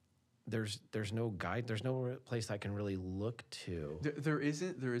 There's no guide. There's no place I can really look to. There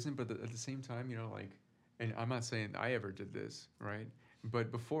isn't. But at the same time, and I'm not saying I ever did this, right?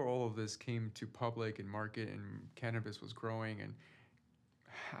 But before all of this came to public and market, and cannabis was growing, and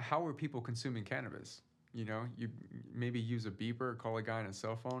how were people consuming cannabis? You maybe use a beeper, call a guy on a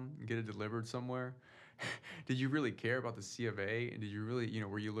cell phone, and get it delivered somewhere. Did you really care about the C of A? And did you really,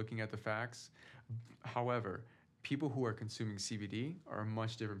 were you looking at the facts? However, people who are consuming CBD are a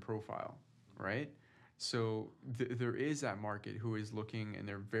much different profile, right? So there is that market who is looking, and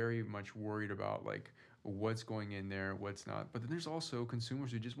they're very much worried about like what's going in there, what's not. But then there's also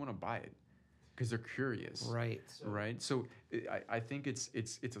consumers who just want to buy it because they're curious, right? Right. So I think it's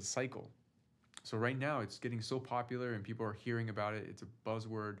a cycle. So right now it's getting so popular, and people are hearing about it. It's a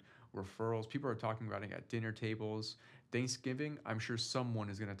buzzword. Referrals. People are talking about it at dinner tables. Thanksgiving, I'm sure someone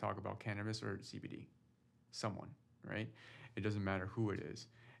is going to talk about cannabis or CBD. Someone, right? It doesn't matter who it is,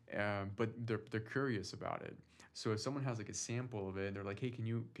 but they're curious about it. So if someone has like a sample of it, they're like, hey, can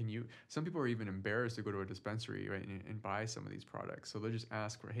you? Some people are even embarrassed to go to a dispensary, right, and buy some of these products. So they'll just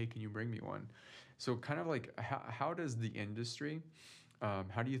ask for, hey, can you bring me one? So kind of like, how does the industry,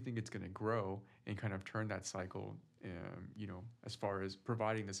 how do you think it's going to grow and kind of turn that cycle? As far as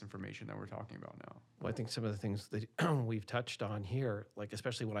providing this information that we're talking about now. Well, I think some of the things that we've touched on here, like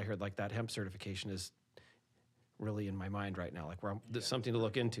especially when I heard like that hemp certification is really in my mind right now. Like there's something to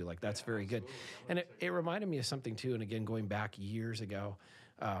look into. Like that's very good. And it reminded me of something too. And again, going back years ago,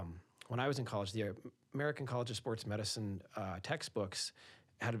 when I was in college, the American College of Sports Medicine textbooks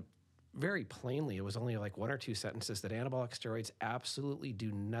had very plainly, it was only like one or two sentences that anabolic steroids absolutely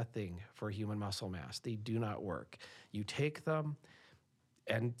do nothing for human muscle mass. They do not work. You take them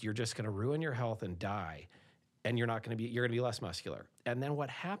and you're just going to ruin your health and die. And you're going to be less muscular. And then what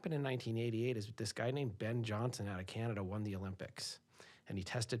happened in 1988 is this guy named Ben Johnson out of Canada won the Olympics. And he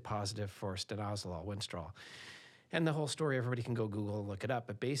tested positive for stanozolol, Winstrol. And the whole story, everybody can go Google and look it up.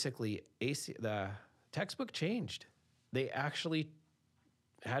 But basically, the textbook changed. They actually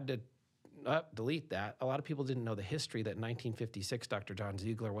had to delete that. A lot of people didn't know the history that in 1956, Dr. John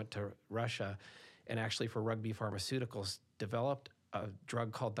Ziegler went to Russia and actually for Rugby Pharmaceuticals developed a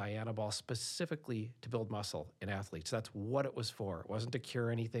drug called Dianabol specifically to build muscle in athletes. That's what it was for. It wasn't to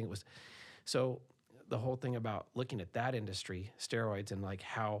cure anything. It was so the whole thing about looking at that industry, steroids, and like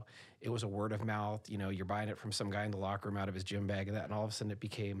how it was a word of mouth, you know, you're buying it from some guy in the locker room out of his gym bag and that, and all of a sudden it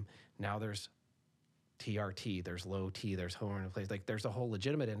became, now there's TRT, there's low T, there's hormone replacement, like there's a whole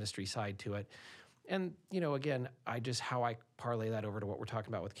legitimate industry side to it. And, you know, again, how I parlay that over to what we're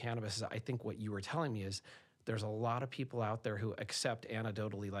talking about with cannabis is I think what you were telling me is there's a lot of people out there who accept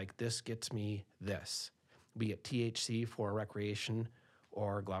anecdotally, like this gets me this, be it THC for recreation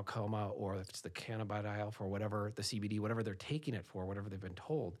or glaucoma, or if it's the cannabidiol for whatever, the CBD, whatever they're taking it for, whatever they've been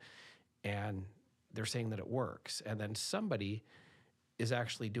told. And they're saying that it works. And then somebody is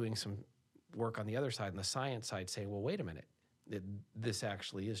actually doing some work on the other side, on the science side, saying, well, wait a minute, this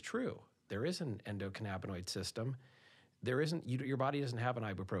actually is true. There is an endocannabinoid system. There isn't, your body doesn't have an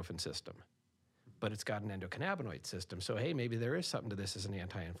ibuprofen system, but it's got an endocannabinoid system. So, hey, maybe there is something to this as an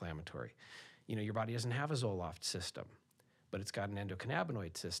anti-inflammatory. You know, your body doesn't have a Zoloft system, but it's got an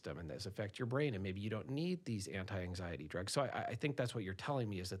endocannabinoid system and does affect your brain, and maybe you don't need these anti-anxiety drugs. So I think that's what you're telling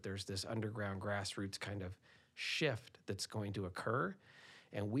me, is that there's this underground grassroots kind of shift that's going to occur.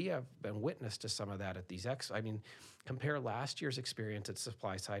 And we have been witness to some of that at these compare last year's experience at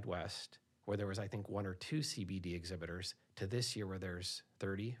Supply Side West, where there was, I think, 1 or 2 CBD exhibitors, to this year where there's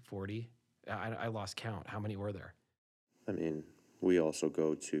 30, 40. I lost count. How many were there? I mean, we also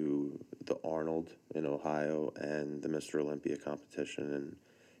go to the Arnold in Ohio and the Mr. Olympia competition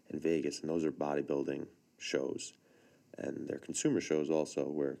in Vegas, and those are bodybuilding shows. And they're consumer shows also,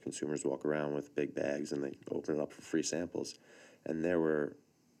 where consumers walk around with big bags and they open it up for free samples. And there were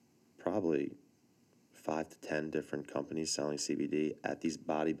probably 5 to 10 different companies selling CBD at these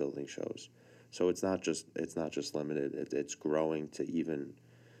bodybuilding shows. So it's not just limited. It's growing to even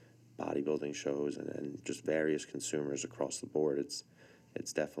bodybuilding shows and just various consumers across the board. It's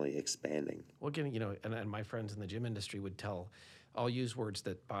definitely expanding. Well, again, you know, and my friends in the gym industry would I'll use words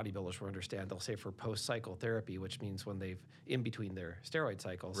that bodybuilders will understand. They'll say for post-cycle therapy, which means when they've in between their steroid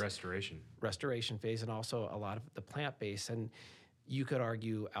cycles. Restoration phase, and also a lot of the plant-based. And you could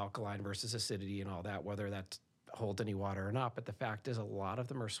argue alkaline versus acidity and all that, whether that holds any water or not. But the fact is, a lot of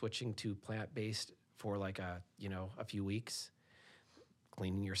them are switching to plant-based for like a few weeks.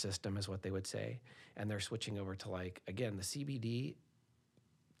 Cleaning your system is what they would say. And they're switching over to, like, again, the CBD,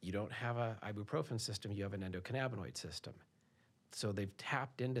 you don't have a ibuprofen system, you have an endocannabinoid system. So they've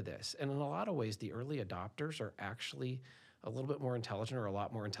tapped into this. And in a lot of ways, the early adopters are actually a little bit more intelligent, or a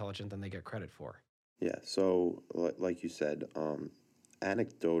lot more intelligent than they get credit for. Yeah, so like you said,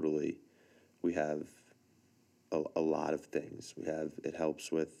 anecdotally, we have a lot of things. It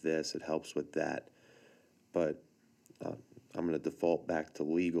helps with this, it helps with that. But I'm going to default back to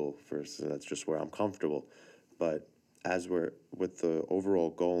legal first, so that's just where I'm comfortable. But as we're with the overall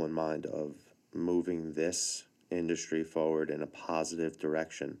goal in mind of moving this industry forward in a positive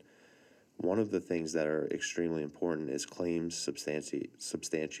direction, one of the things that are extremely important is claims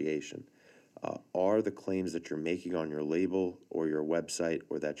substantiation. Are the claims that you're making on your label or your website,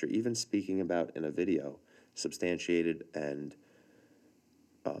 or that you're even speaking about in a video, substantiated and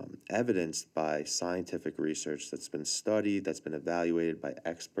evidenced by scientific research that's been studied, that's been evaluated by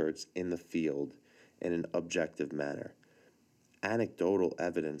experts in the field in an objective manner? Anecdotal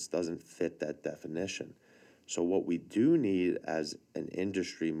evidence doesn't fit that definition. So what we do need as an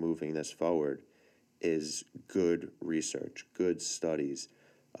industry moving this forward is good research, good studies,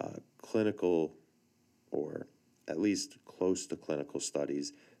 clinical, or at least close to clinical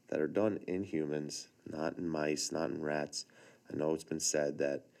studies that are done in humans, not in mice, not in rats. I know it's been said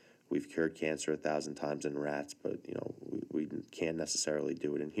that we've cured cancer 1,000 times in rats, but we can't necessarily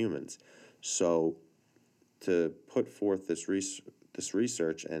do it in humans. So to put forth this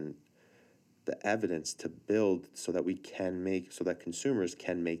research and the evidence to build so that consumers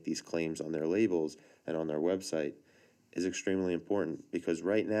can make these claims on their labels and on their website is extremely important, because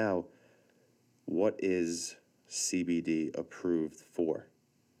right now, what is CBD approved for?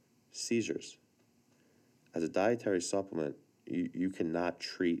 Seizures. As a dietary supplement, you cannot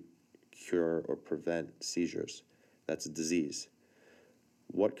treat cure or prevent seizures. That's a disease.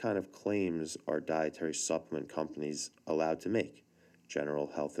 What kind of claims are dietary supplement companies allowed to make? General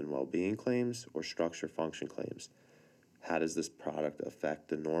health and well-being claims or structure function claims? How does this product affect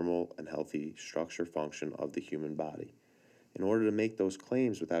the normal and healthy structure function of the human body? In order to make those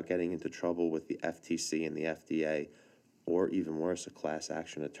claims without getting into trouble with the FTC and the FDA, or even worse, a class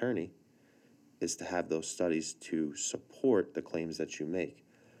action attorney, is to have those studies to support the claims that you make.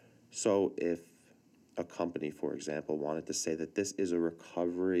 So if a company, for example, wanted to say that this is a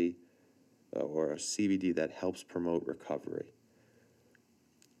recovery or a CBD that helps promote recovery,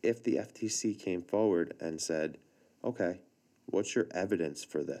 if the FTC came forward and said, okay, what's your evidence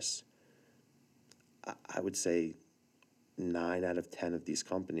for this? I would say 9 out of 10 of these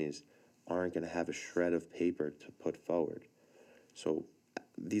companies aren't going to have a shred of paper to put forward. So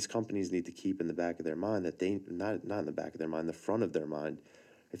these companies need to keep in the back of their mind that they, not in the back of their mind, the front of their mind,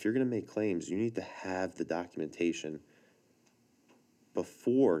 if you're going to make claims, you need to have the documentation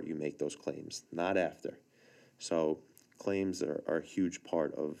before you make those claims, not after. So claims are a huge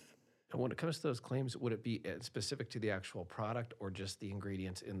part of. And when it comes to those claims, would it be specific to the actual product or just the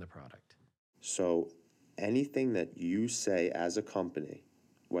ingredients in the product? So anything that you say as a company,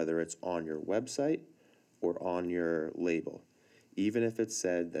 whether it's on your website or on your label, even if it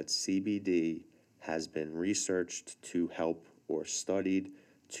said that CBD has been researched to help or studied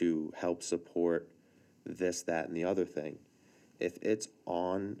to help support this, that, and the other thing, if it's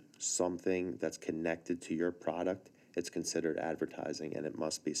on something that's connected to your product, it's considered advertising and it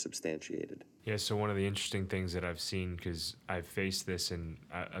must be substantiated. Yeah, so one of the interesting things that I've seen, because I've faced this and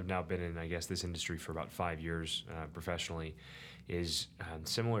I've now been in, I guess, this industry for about 5 years professionally, is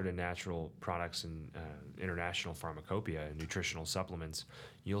similar to natural products and international pharmacopoeia and nutritional supplements.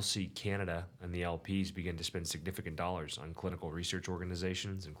 You'll see Canada and the LPs begin to spend significant dollars on clinical research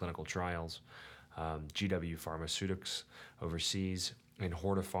organizations and clinical trials. GW Pharmaceutics overseas, and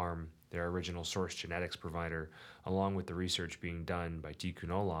Hortifarm, their original source genetics provider, along with the research being done by Tikkun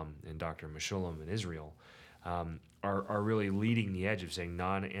Olam and Dr. Meshulam in Israel, are really leading the edge of saying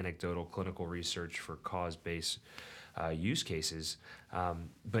non-anecdotal clinical research for cause-based use cases.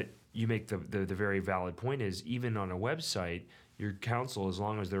 But you make the very valid point is, even on a website, your counsel, as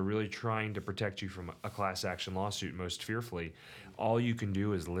long as they're really trying to protect you from a class action lawsuit most fearfully, all you can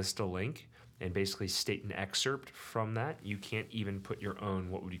do is list a link and basically state an excerpt from that. You can't even put your own,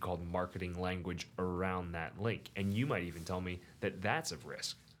 what would you call, marketing language around that link. And you might even tell me that that's of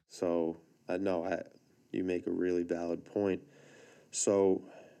risk. So, no, you make a really valid point. So,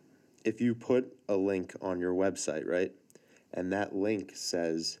 if you put a link on your website, right, and that link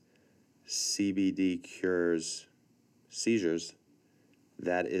says CBD cures seizures,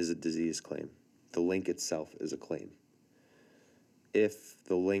 that is a disease claim. The link itself is a claim. If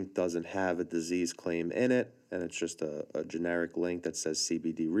the link doesn't have a disease claim in it, and it's just a generic link that says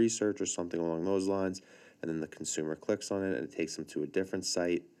CBD research or something along those lines, and then the consumer clicks on it and it takes them to a different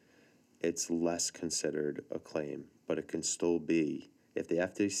site, it's less considered a claim, but it can still be. If the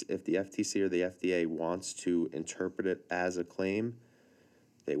FTC or the FDA wants to interpret it as a claim,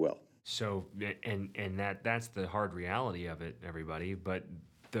 they will. So, and that's the hard reality of it, everybody. But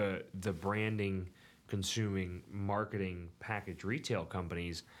the branding, consuming, marketing, package retail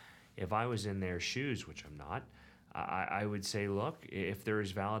companies, if I was in their shoes, which I'm not, I would say, look, if there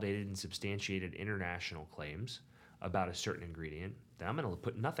is validated and substantiated international claims about a certain ingredient, then I'm going to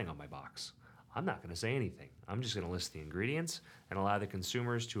put nothing on my box. I'm not going to say anything. I'm just going to list the ingredients and allow the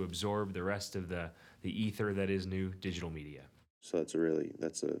consumers to absorb the rest of the ether that is new digital media. So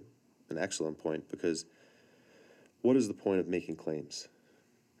that's an excellent point, because what is the point of making claims?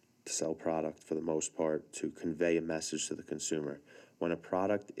 To sell product, for the most part, to convey a message to the consumer. When a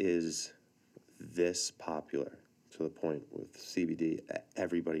product is this popular, to the point with CBD,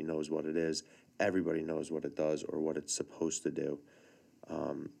 everybody knows what it is, everybody knows what it does or what it's supposed to do.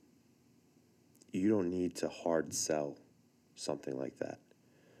 You don't need to hard sell something like that,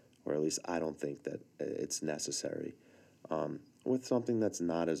 or at least I don't think that it's necessary. With something that's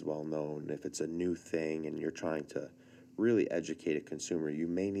not as well known, if it's a new thing and you're trying to really educate a consumer, you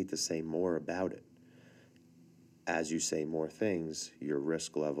may need to say more about it. As you say more things, your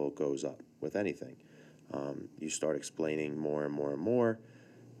risk level goes up with anything. You start explaining more and more and more.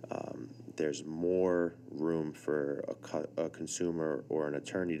 There's more room for a consumer or an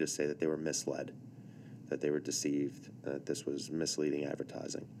attorney to say that they were misled, that they were deceived, that this was misleading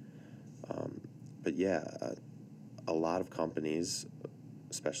advertising. But yeah, a lot of companies,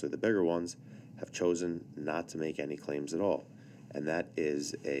 especially the bigger ones, have chosen not to make any claims at all. And that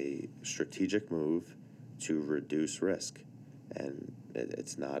is a strategic move to reduce risk. And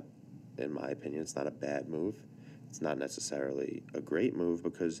it's not in my opinion, it's not a bad move. It's not necessarily a great move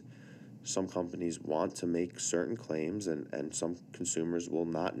because some companies want to make certain claims, and some consumers will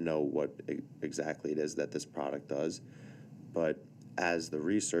not know what exactly it is that this product does. But as the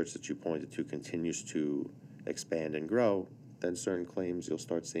research that you pointed to continues to expand and grow, then certain claims you'll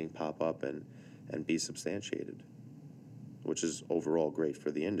start seeing pop up and be substantiated, which is overall great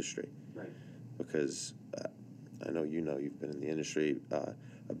for the industry. Right. Because I know you've been in the industry.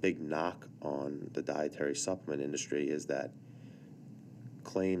 A big knock on the dietary supplement industry is that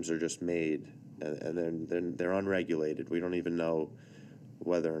claims are just made and they're unregulated. We don't even know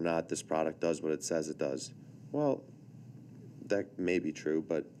whether or not this product does what it says it does. Well, that may be true,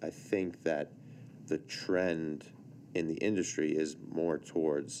 but I think that the trend in the industry is more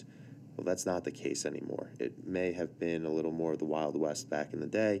towards, well, that's not the case anymore. It may have been a little more of the Wild West back in the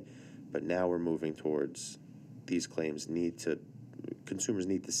day, but now we're moving towards these claims consumers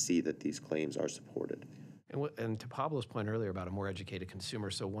need to see that these claims are supported. And to Pablo's point earlier about a more educated consumer,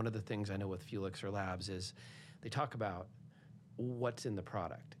 so one of the things I know with Felixer Labs is they talk about what's in the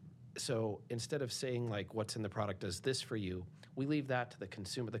product. So instead of saying like what's in the product does this for you, we leave that to the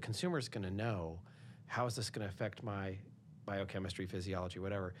consumer. The consumer is going to know how is this going to affect my biochemistry, physiology,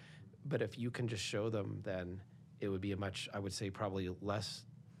 whatever. But if you can just show them, then it would be I would say probably less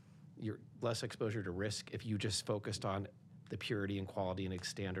exposure to risk if you just focused on the purity and quality and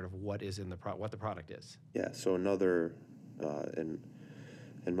standard of what is in what the product is. Yeah. So another, in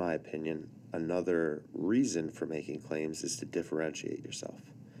my opinion, another reason for making claims is to differentiate yourself.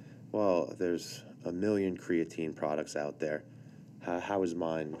 Well, there's a million creatine products out there. How is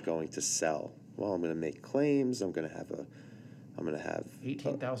mine going to sell? Well, I'm going to make claims. I'm going to have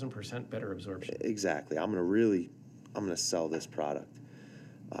 18,000% better absorption. Exactly. I'm going to sell this product.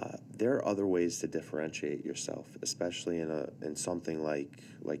 There are other ways to differentiate yourself, especially in something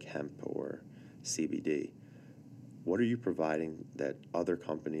like hemp or CBD. What are you providing that other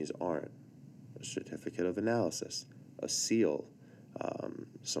companies aren't? A certificate of analysis, a seal,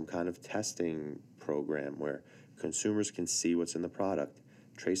 some kind of testing program where consumers can see what's in the product,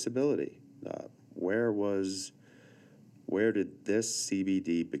 traceability. Where did this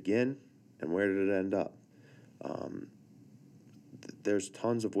CBD begin and where did it end up? There's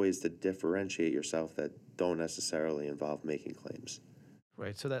tons of ways to differentiate yourself that don't necessarily involve making claims.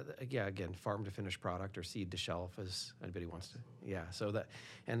 Right. So that, yeah, again, farm to finished product or seed to shelf, as anybody wants to. Yeah. So that,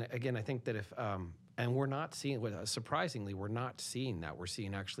 and again, I think that if, and we're not seeing, surprisingly, we're not seeing that. We're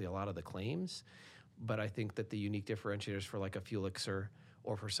seeing actually a lot of the claims, but I think that the unique differentiators for like a Felixer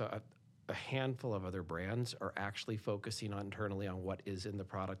or for a handful of other brands are actually focusing internally on what is in the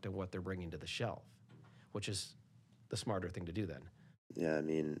product and what they're bringing to the shelf, which is the smarter thing to do then. Yeah, I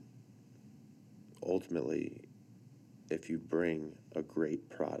mean, ultimately, if you bring a great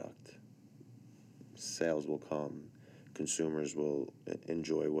product, sales will come, consumers will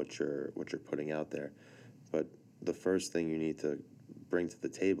enjoy what you're putting out there. But the first thing you need to bring to the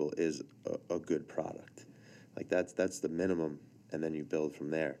table is a good product. Like that's the minimum, and then you build from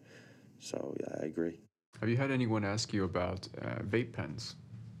there. So yeah, I agree. Have you had anyone ask you about vape pens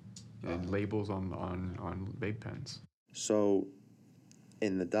and labels on vape pens? So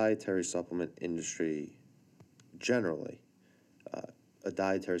in the dietary supplement industry, generally, a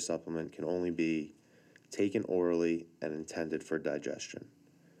dietary supplement can only be taken orally and intended for digestion.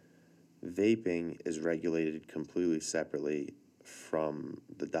 Vaping is regulated completely separately from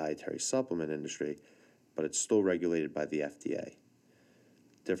the dietary supplement industry, but it's still regulated by the FDA.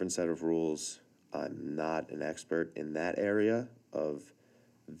 Different set of rules. I'm not an expert in that area of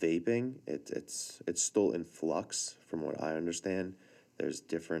vaping. It's still in flux from what I understand. There's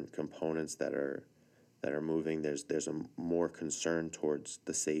different components that are moving. There's a more concern towards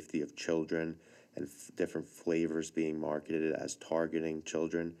the safety of children and different flavors being marketed as targeting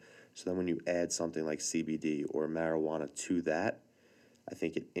children. So then when you add something like CBD or marijuana to that, I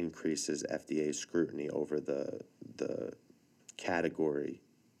think it increases FDA scrutiny over the category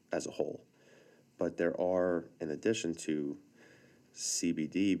as a whole. But there are, in addition to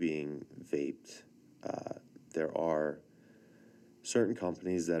CBD being vaped, there are certain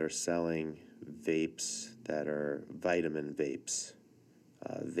companies that are selling vapes that are vitamin vapes.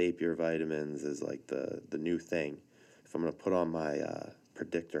 Vape your vitamins is like the new thing. If I'm going to put on my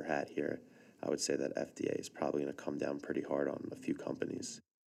predictor hat here, I would say that FDA is probably going to come down pretty hard on a few companies.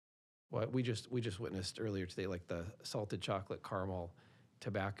 Well, we just witnessed earlier today, like the salted chocolate caramel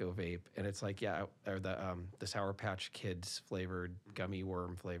tobacco vape, and it's like, yeah, or the Sour Patch Kids flavored gummy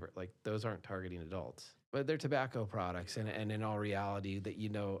worm flavor, like those aren't targeting adults, but they're tobacco products, and in all reality, that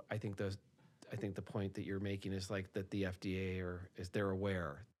I think the point that you're making is like that the FDA they're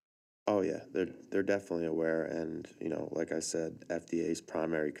aware Oh yeah, they're definitely aware, and like I said, FDA's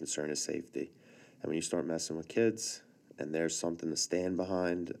primary concern is safety. And when you start messing with kids, and there's something to stand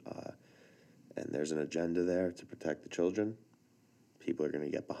behind, and there's an agenda there to protect the children, people are going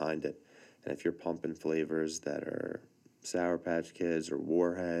to get behind it. And if you're pumping flavors that are Sour Patch Kids or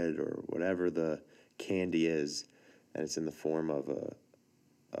Warhead or whatever the candy is, and it's in the form of a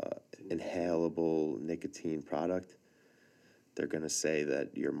inhalable nicotine product, they're going to say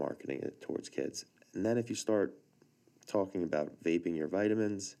that you're marketing it towards kids. And then if you start talking about vaping your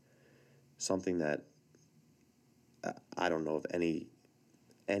vitamins, something that I don't know of any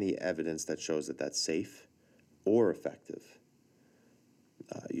evidence that shows that that's safe or effective.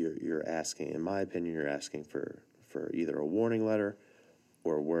 You're asking, in my opinion, you're asking for either a warning letter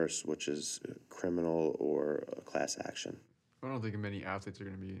or worse, which is criminal or a class action. I don't think many athletes are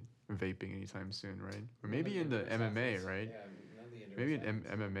going to be vaping anytime soon, right? Or maybe in the MMA, right? Maybe in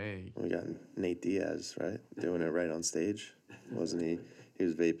MMA. We got Nate Diaz, right, doing it right on stage, wasn't he? He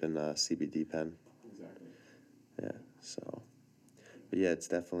was vaping CBD pen. Exactly. Yeah. So, but yeah, it's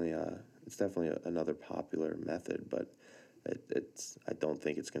definitely another popular method, but I don't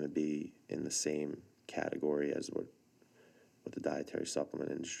think it's going to be in the same category as what the dietary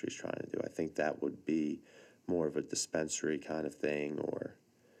supplement industry is trying to do. I think that would be more of a dispensary kind of thing, or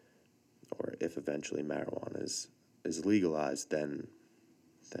if eventually marijuana is legalized, then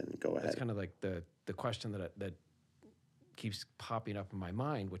go ahead. That's kind of like the question that keeps popping up in my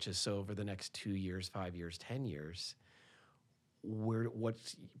mind, which is, so over the next 2 years, 5 years, 10 years,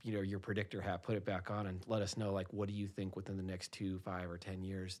 what's your predictor hat? Put it back on and let us know, like, what do you think within the next 2, 5, or 10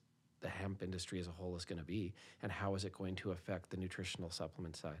 years the hemp industry as a whole is going to be, and how is it going to affect the nutritional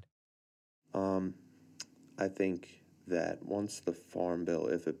supplement side? I think that once the Farm Bill,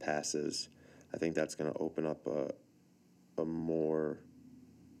 if it passes, I think that's going to open up a more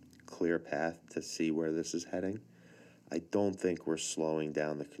clear path to see where this is heading. I don't think we're slowing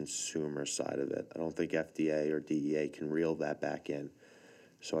down the consumer side of it. I don't think FDA or DEA can reel that back in.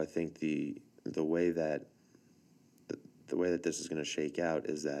 So I think the way that this is going to shake out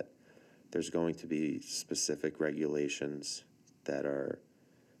is that there's going to be specific regulations that are,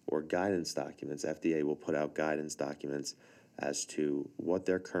 or guidance documents. FDA will put out guidance documents as to what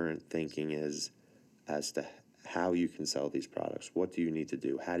their current thinking is as to how you can sell these products. What do you need to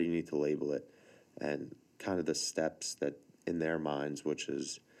do? How do you need to label it? And kind of the steps that in their minds, which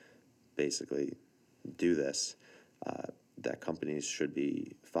is basically do this, that companies should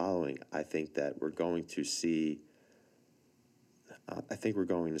be following. I think that we're going to see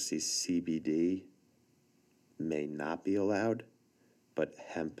CBD may not be allowed, but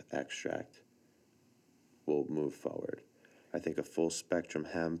hemp extract will move forward. I think a full spectrum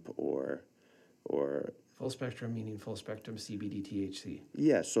hemp or Full spectrum meaning full spectrum CBD THC.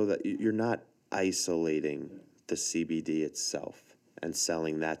 yeah, so that you're not isolating the CBD itself and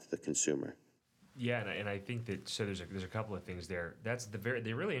selling that to the consumer. Yeah, and I think that, so there's a couple of things there. That's the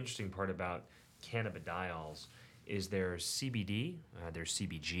really interesting part about cannabidiols is there's CBD, there's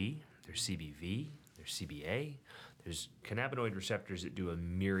CBG, there's CBV, there's CBA, there's cannabinoid receptors that do a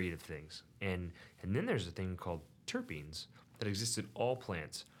myriad of things, and then there's a thing called terpenes that exist in all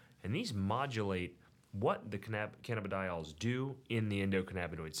plants, and these modulate what the cannabidiols do in the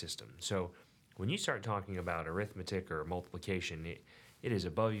endocannabinoid system. So when you start talking about arithmetic or multiplication, it is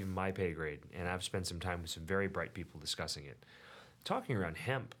above even my pay grade, and I've spent some time with some very bright people discussing it. Talking around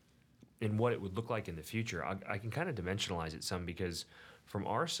hemp and what it would look like in the future, I can kind of dimensionalize it some, because from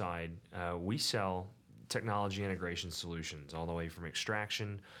our side, we sell technology integration solutions all the way from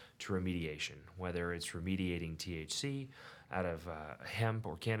extraction to remediation, whether it's remediating THC out of hemp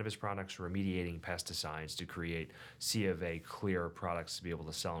or cannabis products, remediating pesticides to create C of A clear products to be able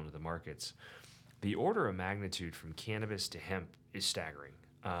to sell into the markets. The order of magnitude from cannabis to hemp is staggering.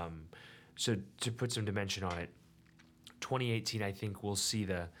 So to put some dimension on it, 2018, I think we'll see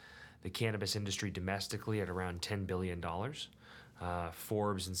the cannabis industry domestically at around $10 billion.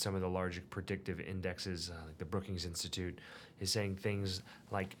 Forbes and some of the larger predictive indexes, like the Brookings Institute, is saying things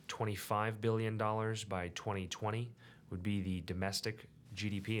like $25 billion by 2020 would be the domestic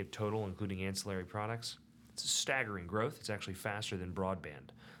GDP of total, including ancillary products. It's a staggering growth. It's actually faster than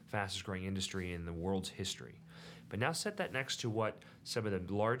broadband, fastest growing industry in the world's history. But now set that next to what some of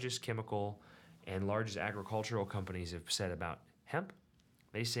the largest chemical and largest agricultural companies have said about hemp.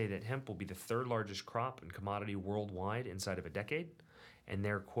 They say that hemp will be the third largest crop and commodity worldwide inside of a decade, and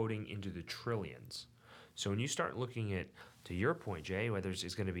they're quoting into the trillions. So when you start looking at, to your point, Jay, whether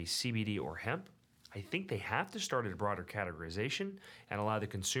it's going to be CBD or hemp, I think they have to start at a broader categorization and allow the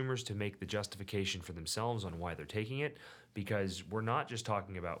consumers to make the justification for themselves on why they're taking it, because we're not just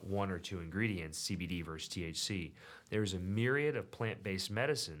talking about one or two ingredients, CBD versus THC. There's a myriad of plant-based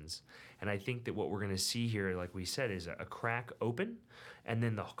medicines, and I think that what we're going to see here, like we said, is a crack open, and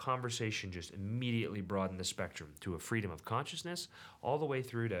then the conversation just immediately broaden the spectrum to a freedom of consciousness all the way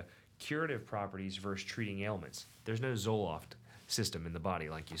through to curative properties versus treating ailments. There's no Zoloft system in the body,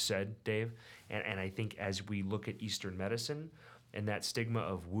 like you said, Dave. And I think as we look at Eastern medicine and that stigma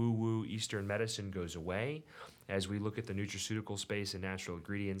of woo-woo Eastern medicine goes away, as we look at the nutraceutical space and natural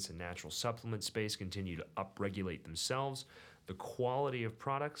ingredients and natural supplement space continue to upregulate themselves, the quality of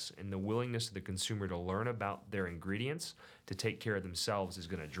products and the willingness of the consumer to learn about their ingredients to take care of themselves is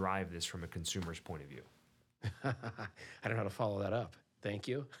going to drive this from a consumer's point of view. I don't know how to follow that up. Thank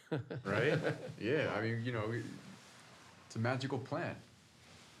you. Right? Yeah. I mean, it's a magical plant.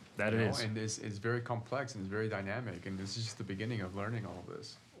 That you it know, is. and it's very complex and it's very dynamic, and this is just the beginning of learning all of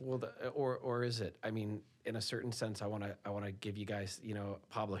this. Well, or is it? I mean, in a certain sense, I want to give you guys.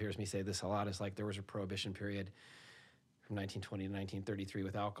 Pablo hears me say this a lot. Is like there was a prohibition period from 1920 to 1933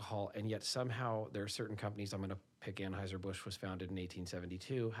 with alcohol, and yet somehow there are certain companies. I'm going to pick Anheuser-Busch was founded in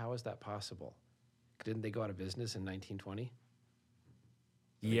 1872. How is that possible? Didn't they go out of business in 1920?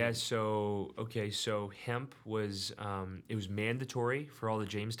 Yeah, so hemp was it was mandatory for all the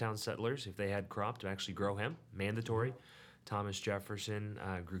Jamestown settlers if they had crop to actually grow hemp. Mandatory. Thomas Jefferson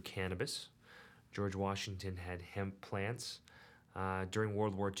grew cannabis. George Washington had hemp plants. During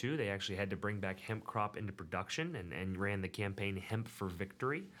World War II, they actually had to bring back hemp crop into production and ran the campaign Hemp for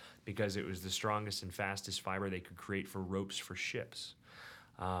Victory because it was the strongest and fastest fiber they could create for ropes for ships.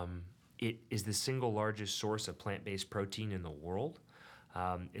 It is the single largest source of plant-based protein in the world.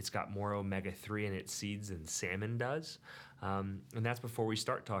 It's got more omega-3 in its seeds than salmon does. And that's before we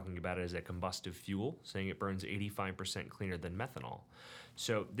start talking about it as a combustive fuel, saying it burns 85% cleaner than methanol.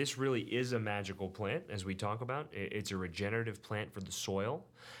 So this really is a magical plant, as we talk about. It's a regenerative plant for the soil.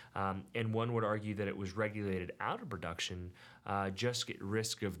 And one would argue that it was regulated out of production just at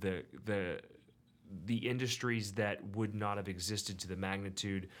risk of the industries that would not have existed to the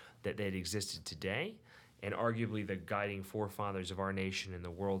magnitude that they'd existed today. And arguably the guiding forefathers of our nation and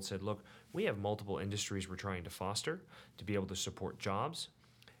the world said, look, we have multiple industries we're trying to foster to be able to support jobs.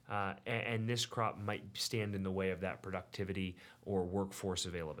 And this crop might stand in the way of that productivity or workforce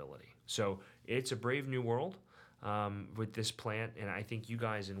availability. So it's a brave new world with this plant. And I think you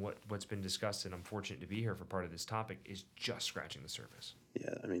guys and what's been discussed, and I'm fortunate to be here for part of this topic, is just scratching the surface.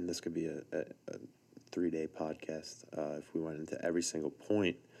 Yeah, I mean, this could be a 3-day podcast if we went into every single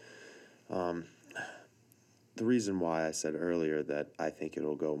point. The reason why I said earlier that I think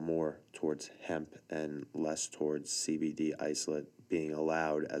it'll go more towards hemp and less towards CBD isolate being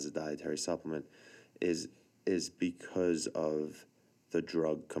allowed as a dietary supplement is because of the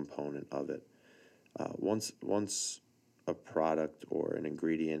drug component of it. Once a product or an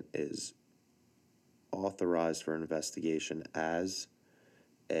ingredient is authorized for investigation as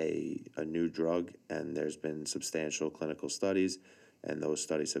a new drug, and there's been substantial clinical studies, and those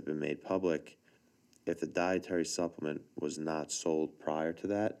studies have been made public, if the dietary supplement was not sold prior to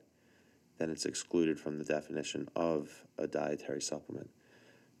that, then it's excluded from the definition of a dietary supplement.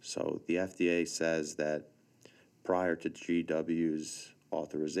 So the FDA says that prior to GW's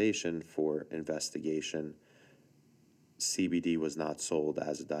authorization for investigation, CBD was not sold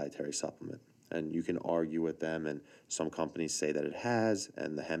as a dietary supplement. And you can argue with them, and some companies say that it has,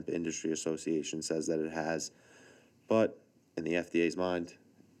 and the Hemp Industry Association says that it has, but in the FDA's mind,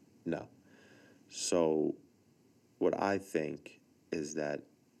 no. So what I think is that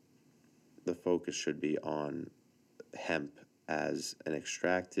the focus should be on hemp as an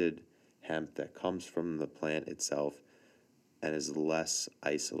extracted hemp that comes from the plant itself and is less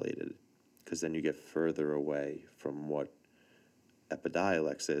isolated, because then you get further away from what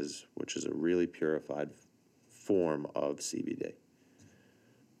Epidiolex is, which is a really purified form of CBD.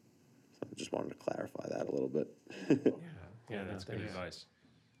 So I just wanted to clarify that a little bit. Yeah, that's good nice. advice.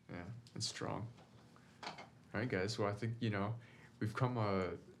 Yeah, it's strong. All right, guys. Well, I think we've come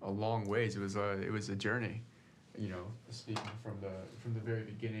a long ways. It was a journey. Speaking from the very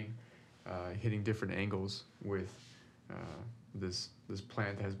beginning, hitting different angles with this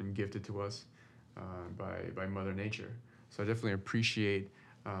plant that has been gifted to us by Mother Nature. So I definitely appreciate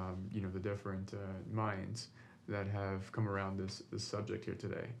the different minds that have come around this subject here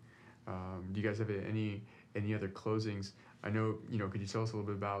today. Do you guys have any other closings? I know, could you tell us a little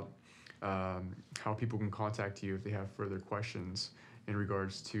bit about how people can contact you if they have further questions in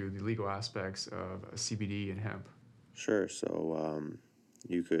regards to the legal aspects of CBD and hemp? Sure. So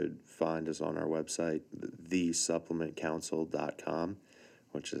You could find us on our website, thesupplementcouncil.com,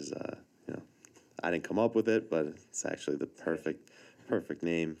 which is, I didn't come up with it, but it's actually the perfect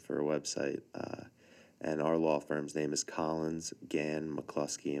name for a website. And our law firm's name is Collins, Gann,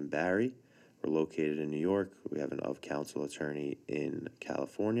 McCluskey, and Barry. We're located in New York. We have an of-counsel attorney in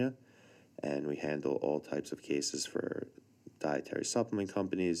California, and we handle all types of cases for dietary supplement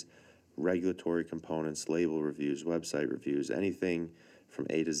companies, regulatory components, label reviews, website reviews, anything from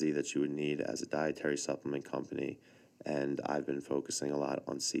A to Z that you would need as a dietary supplement company. And I've been focusing a lot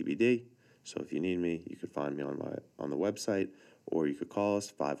on CBD. So if you need me, you could find me on the website, or you could call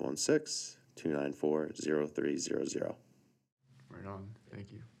us 516-294-0300. Right on.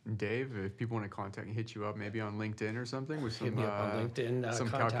 Thank you. And Dave, if people want to contact and hit you up, maybe on LinkedIn or something with Hit some me up on LinkedIn. some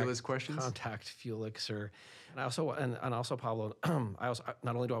calculus questions. Contact Felix, or and also Pablo. I also,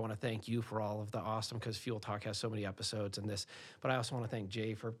 not only do I want to thank you for all of the awesome, because Fuel Talk has so many episodes in this, but I also want to thank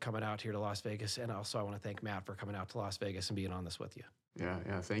Jay for coming out here to Las Vegas, and also I want to thank Matt for coming out to Las Vegas and being on this with you.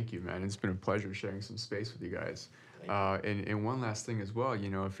 Yeah, thank you, man. It's been a pleasure sharing some space with you guys. And one last thing as well,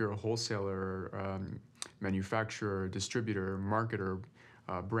 if you're a wholesaler, manufacturer, distributor, marketer,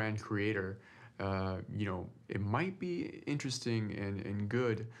 brand creator, it might be interesting and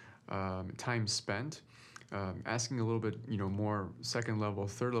good time spent asking a little bit, more second level,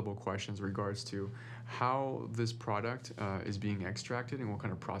 third level questions in regards to how this product is being extracted and what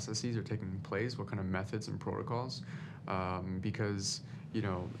kind of processes are taking place, what kind of methods and protocols, because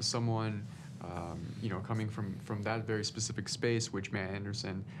someone coming from that very specific space, which Matt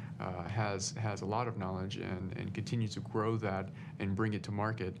Anderson has a lot of knowledge and continues to grow that and bring it to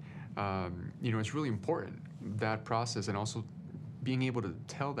market. It's really important, that process, and also being able to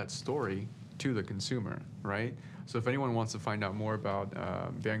tell that story to the consumer, right? So if anyone wants to find out more about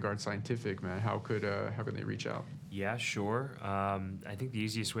Vanguard Scientific, man, how could they reach out? Yeah, sure. I think the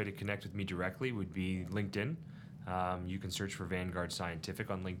easiest way to connect with me directly would be LinkedIn. You can search for Vanguard Scientific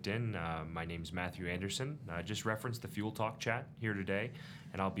on LinkedIn. My name's Matthew Anderson. Just reference the Fuel Talk chat here today,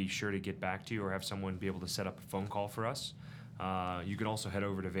 and I'll be sure to get back to you or have someone be able to set up a phone call for us. You can also head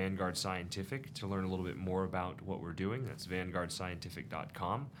over to Vanguard Scientific to learn a little bit more about what we're doing. That's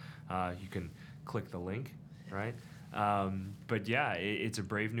vanguardscientific.com. You can click the link, right? But yeah, it's a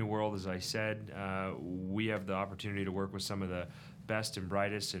brave new world, as I said. We have the opportunity to work with some of the best and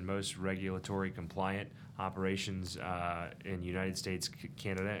brightest and most regulatory compliant operations in the United States,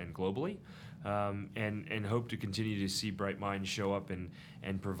 Canada, and globally. And hope to continue to see Bright Minds show up and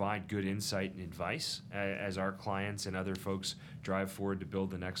provide good insight and advice as our clients and other folks drive forward to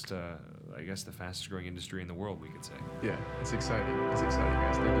build the next, the fastest growing industry in the world, we could say. Yeah, it's exciting. It's exciting,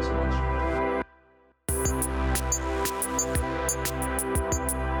 guys. Thank you so much.